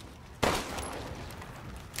by.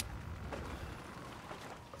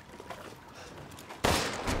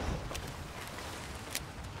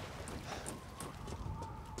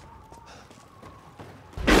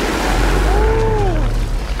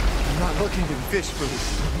 I'm not looking to fish food.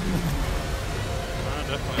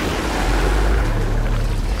 Definitely.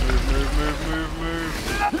 Move.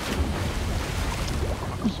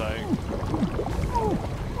 Fuck's sake.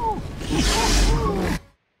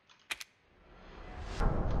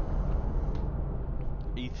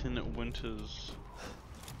 Ethan Winters.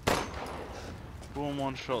 Boom,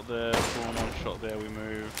 one shot there, boom, one shot there, we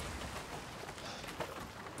move.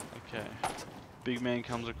 Okay. Big man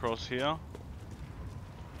comes across here.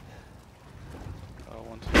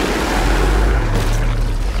 One, two.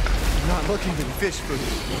 I'm not looking to fish food.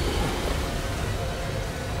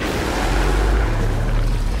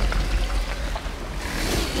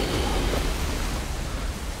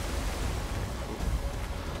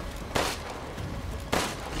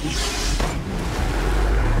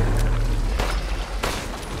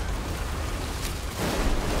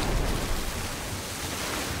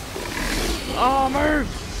 Oh, move!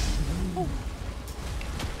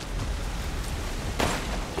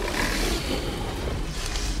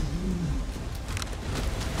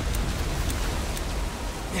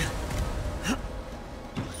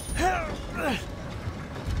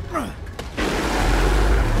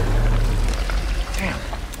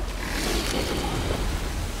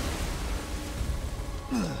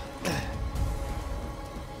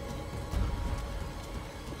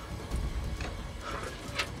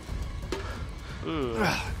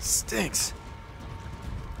 Stinks.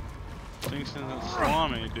 Stinks and it's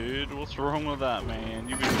slimy, dude. What's wrong with that, man?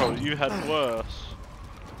 You had worse.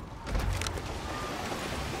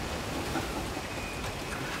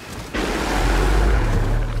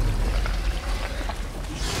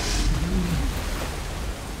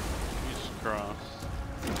 Jesus Christ.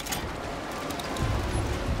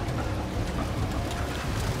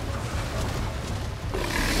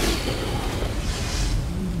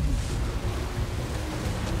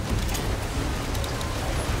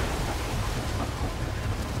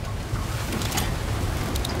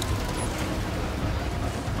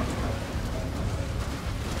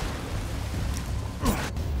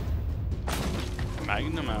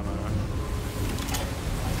 Magnum ammo.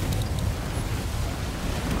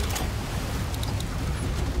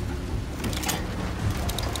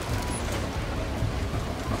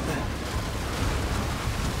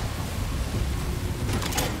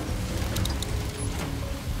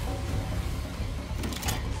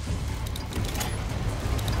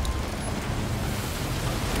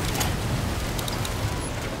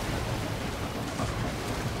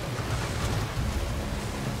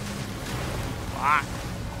 Fuck.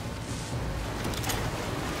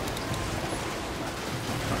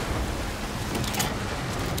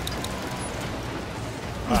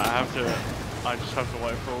 I just have to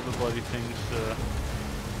wait for all the bloody things to...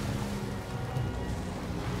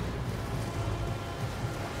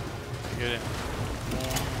 get it.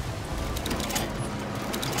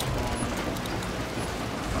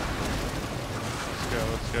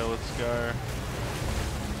 Let's go.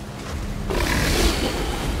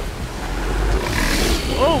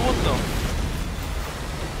 Oh, what the?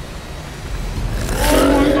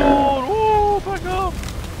 Oh my god! Oh, back up!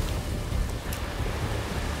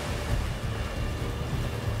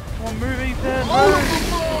 Come on, move, Ethan!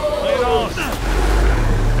 Move! Lay it on!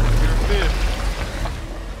 You're a fish.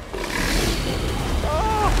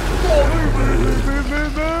 Ah! Move!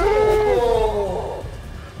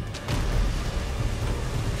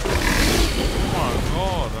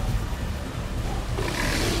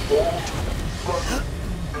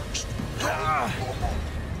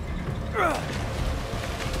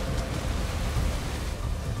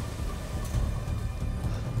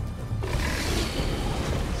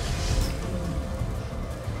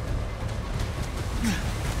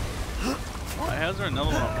 How's there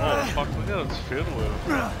another one? Oh fuck, look at what it's filled with.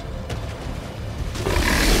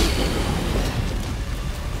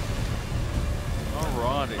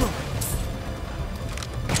 Alrighty.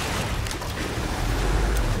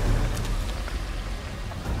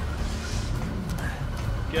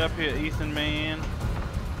 Get up here, Ethan, man.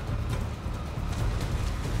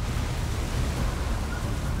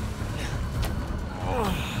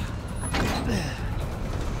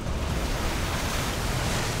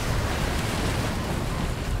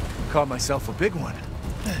 Caught myself a big one.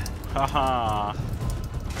 Haha.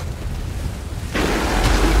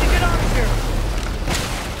 Get out of here!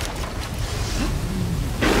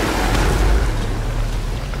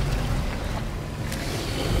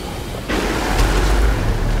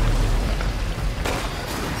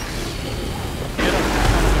 Get up,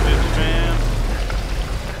 son of a bitch, man.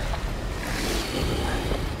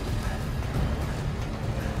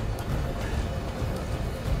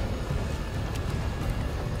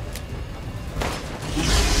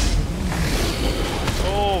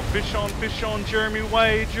 Oh, fish on, Jeremy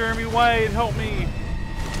Wade, help me.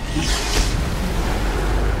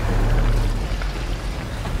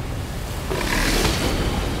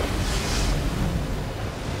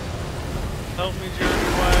 Help me,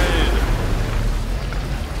 Jeremy Wade.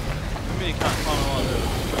 You mean you can't climb like this?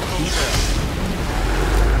 What are you talking about?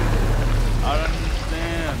 I don't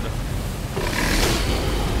understand.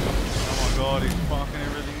 Oh my god, he's fucking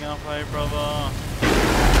everything up, hey brother.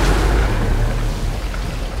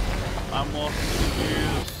 I'm lost and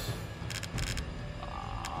confused.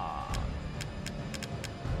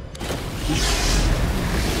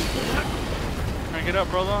 Crank it up,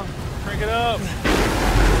 brother. Crank it up.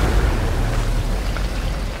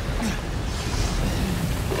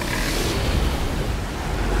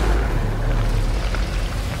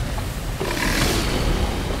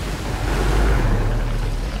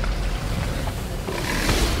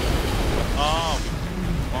 Oh,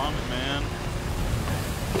 climb it, man.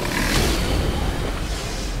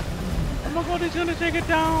 Oh my god, he's gonna take it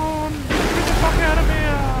down! Get the fuck out of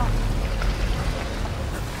here!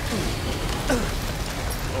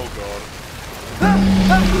 Oh god.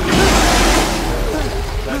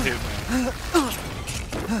 That hit me.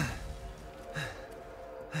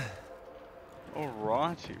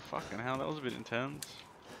 Alrighty, fucking hell, that was a bit intense.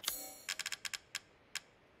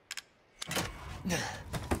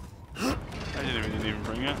 I didn't even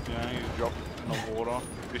bring it, you know, you just drop it in the water,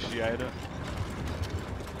 vitiate it.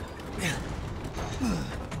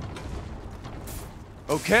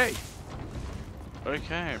 Okay.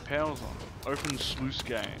 Okay, power's on. Open sluice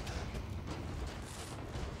gate.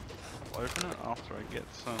 I'll open it after I get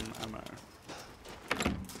some ammo.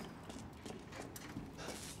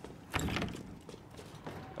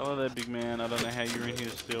 Hello there, big man. I don't know how you're in here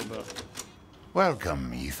still, but...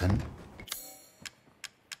 Welcome, Ethan.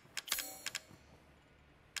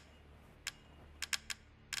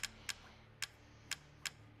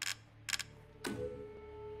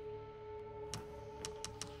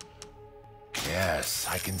 Yes,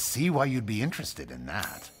 I can see why you'd be interested in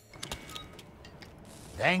that.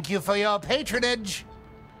 Thank you for your patronage.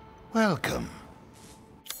 Welcome.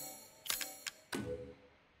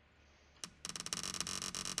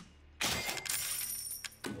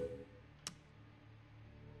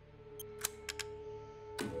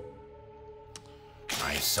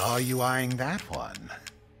 I saw you eyeing that one.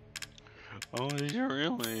 Oh, did you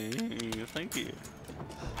really? Thank you.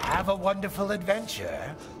 Have a wonderful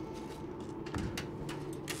adventure.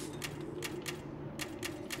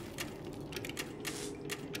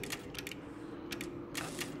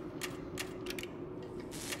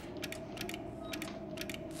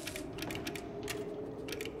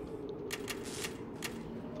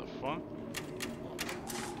 The fuck?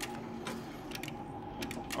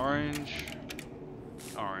 Orange,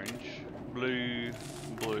 blue,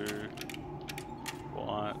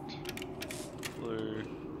 white, blue.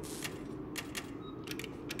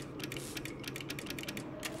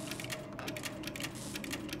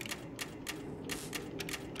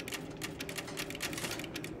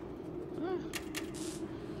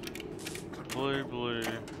 Blue, white.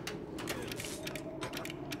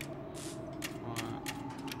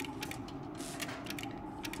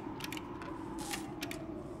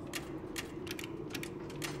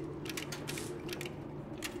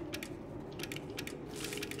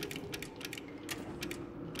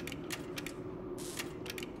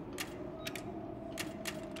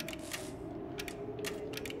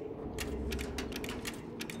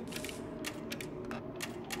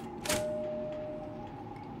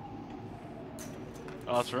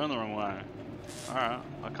 Oh, it's around the wrong way. Alright,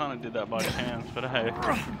 I kind of did that by chance, but hey,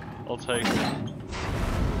 I'll take it.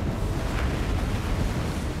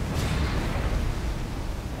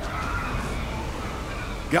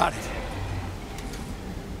 Got it.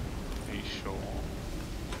 Are you sure?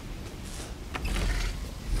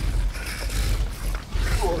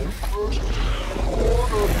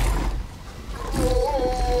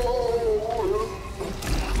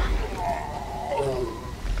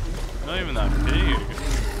 Not even that big.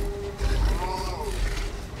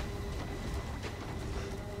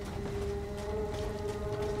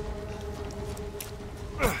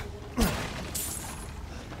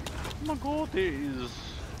 Oh my god, there is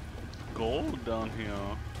gold down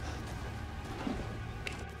here.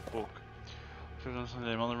 Book. On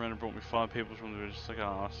Sunday, Mother ran and brought me 5 people from the village, just like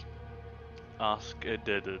I asked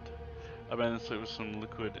deaded. I abandoned sleep with some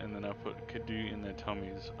liquid and then I put Kadu in their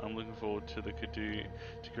tummies. I'm looking forward to the Kadu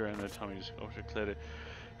to grow in their tummies. I declared it.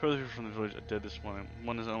 Further people from the village are dead this morning.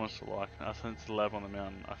 One is almost alike. I sent to the lab on the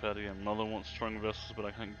mountain. I found again. Mother wants strong vessels, but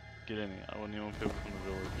I can't get any. I want new people from the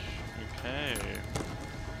village. Okay.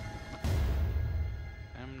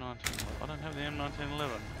 M1911. I don't have the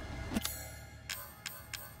M1911.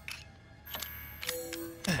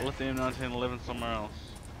 I left the M1911 somewhere else.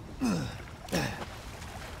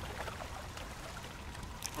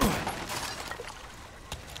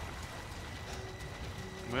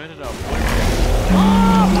 Where did I put it?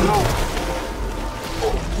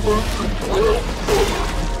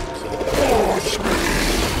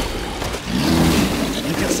 I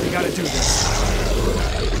guess we gotta do this.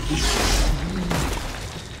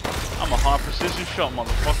 I'm a high precision shot,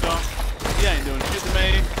 motherfucker. You ain't doing shit to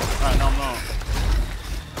me. Alright, no, I'm not.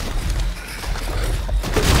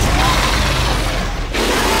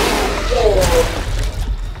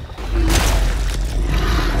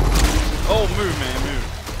 Oh, move, man, move.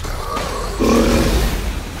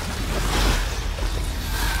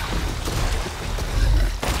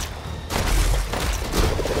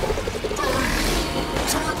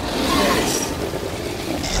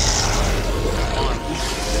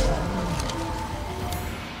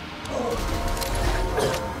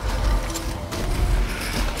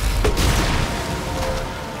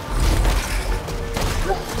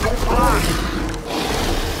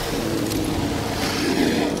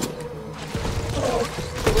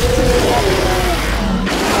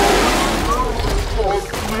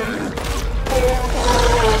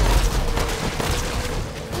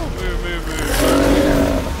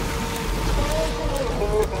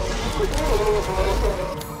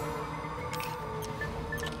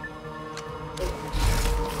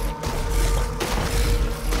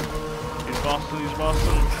 He's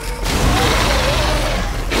Boston.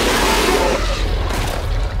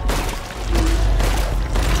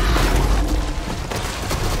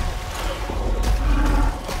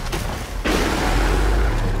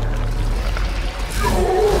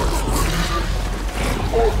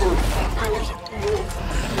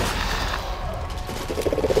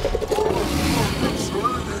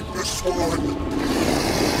 This one.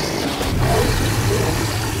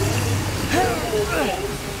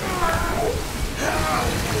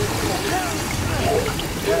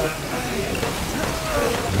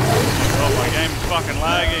 Oh, my game's fucking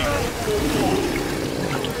lagging.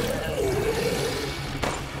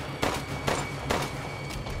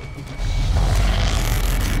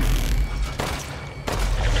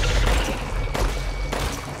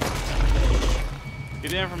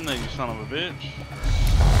 Get down from there, you son of a bitch.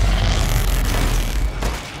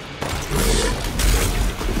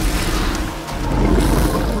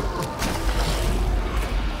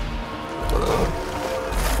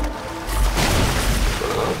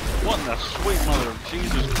 What in the sweet mother of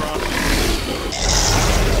Jesus Christ?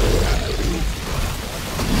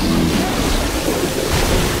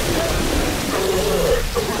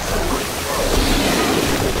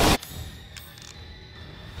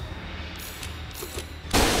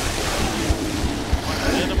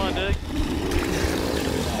 End of my day.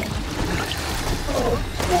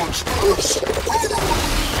 Watch this.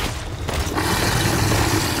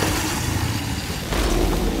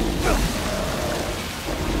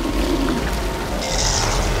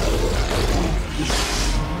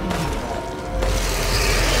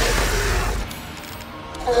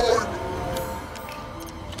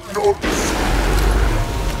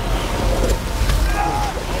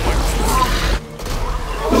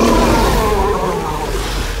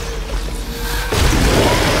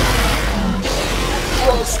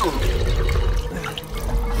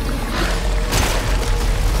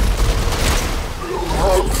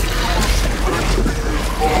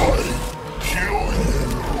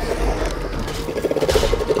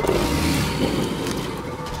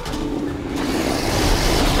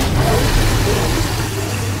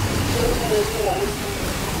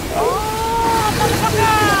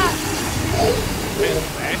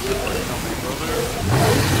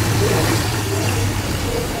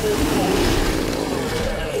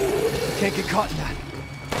 Can't get caught in that.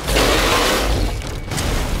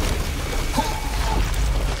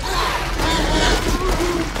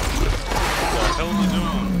 What the hell are you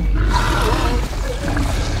doing?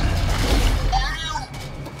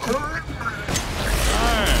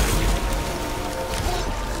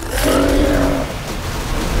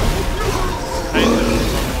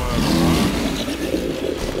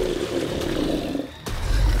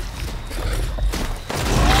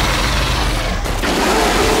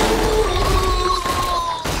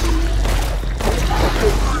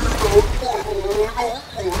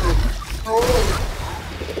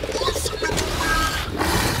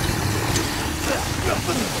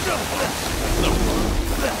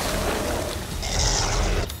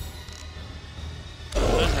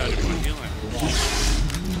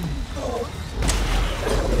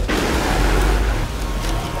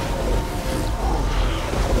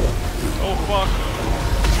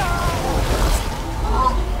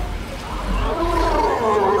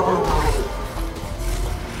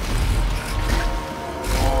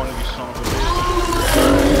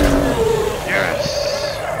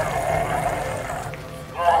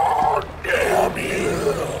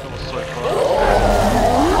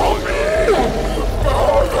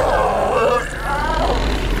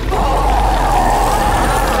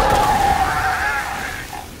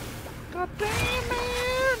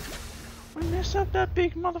 That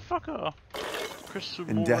big motherfucker.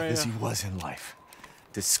 In death as he was in life.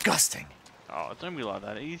 Disgusting. Oh, don't be like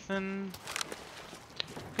that, Ethan.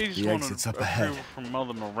 He just The wanted exit's up approval ahead. from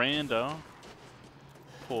Mother Miranda.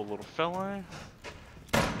 Poor little fellow.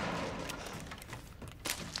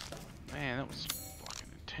 Man, that was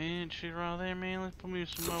fucking intense shit right there, man. Let's put me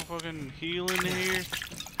some motherfucking healing here.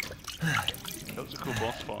 That was a cool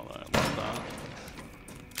boss fight, though. I love that.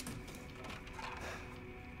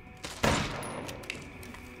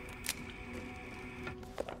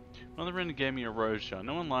 Mother Miranda gave me a rose jar.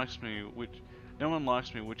 No one likes me, which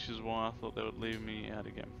is why I thought they would leave me out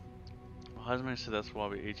again. My husband said that's why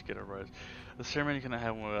we each get a rose. The ceremony can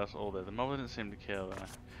have one of us all there. The mother didn't seem to care though.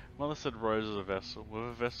 Mother said rose is a vessel. With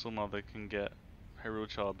a vessel, mother can get her real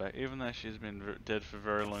child back, even though she's been dead for a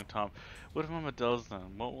very long time. What if Mama does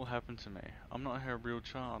then? What will happen to me? I'm not her real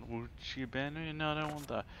child. Will she abandon me? No, I don't want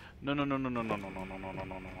that. No.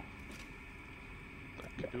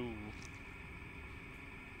 That could do.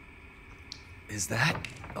 Is that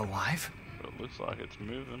alive? It looks like it's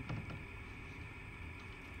moving.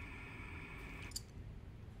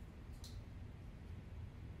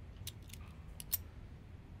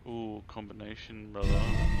 Ooh, combination, brother.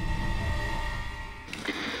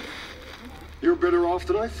 You're better off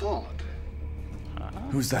than I thought.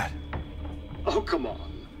 Who's that? Oh, come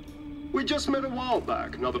on. We just met a while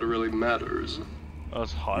back, not that it really matters.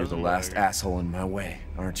 That's You're the last asshole in my way,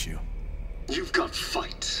 aren't you? You've got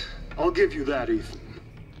fight. I'll give you that, Ethan.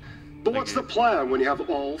 But what's the plan when you have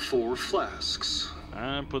all 4 flasks?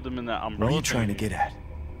 And put them in that umbrella. What are you trying to get at?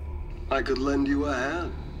 I could lend you a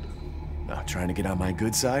hand. Trying to get on my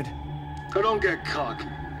good side? Now don't get cocky.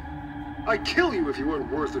 I'd kill you if you weren't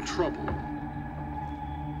worth the trouble.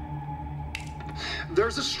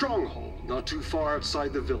 There's a stronghold not too far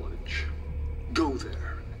outside the village. Go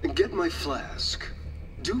there and get my flask.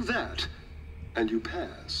 Do that, and you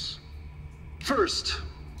pass. First,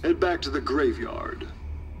 head back to the graveyard.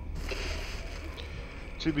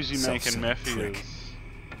 Too busy making Mephius.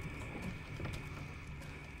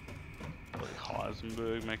 Like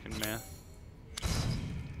Heisenberg making meth.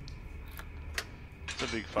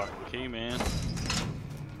 It's a big fucking key, man.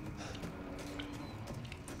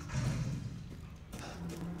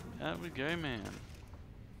 Out we go, man.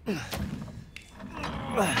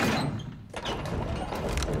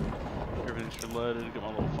 Everything's reloaded. Got my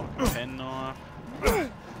little fucking pen knife.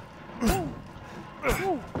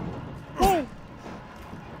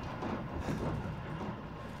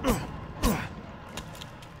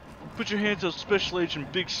 Put your hands up, Special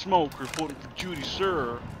Agent Big Smoke, reporting for duty,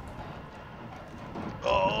 sir.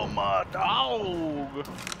 Oh, my dog!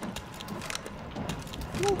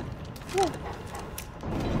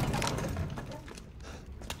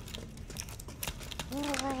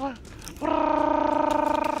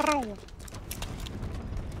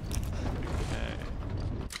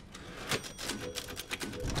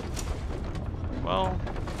 Well,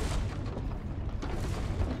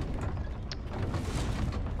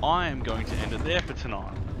 I am going to end it there for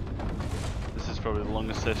tonight. This is probably the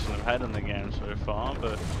longest session I've had in the game so far,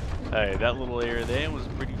 but hey, that little area there was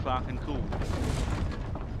pretty fucking cool.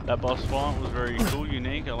 That boss fight was very cool,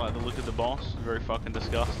 unique. I like the look of the boss, very fucking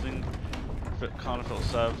disgusting. Kind of felt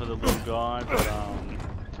sad for the little guy, but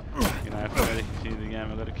you know, if I'm gonna continue the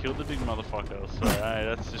game, I've got to kill the big motherfucker. So hey,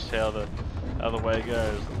 that's just how the way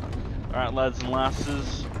goes. All right, lads and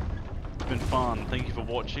lasses, it's been fun. Thank you for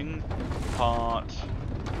watching part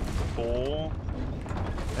 4.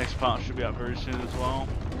 Next part should be out very soon as well.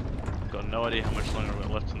 Got no idea how much longer I've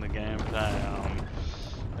got left in the game, but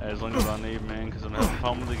hey, as long as I need, man, because I'm having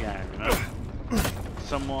fun with the game, you know.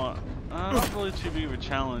 Somewhat, not really too big of a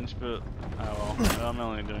challenge, but oh well. I'm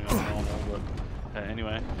only doing it on normal, but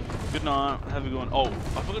anyway. Good night. Have a good one. Oh,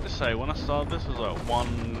 I forgot to say, when I started this, it was like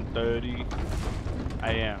 1:30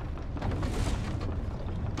 a.m.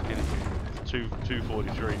 It's 2:43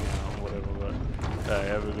 now, or whatever. But hey,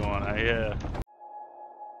 have a good one. Hey, yeah.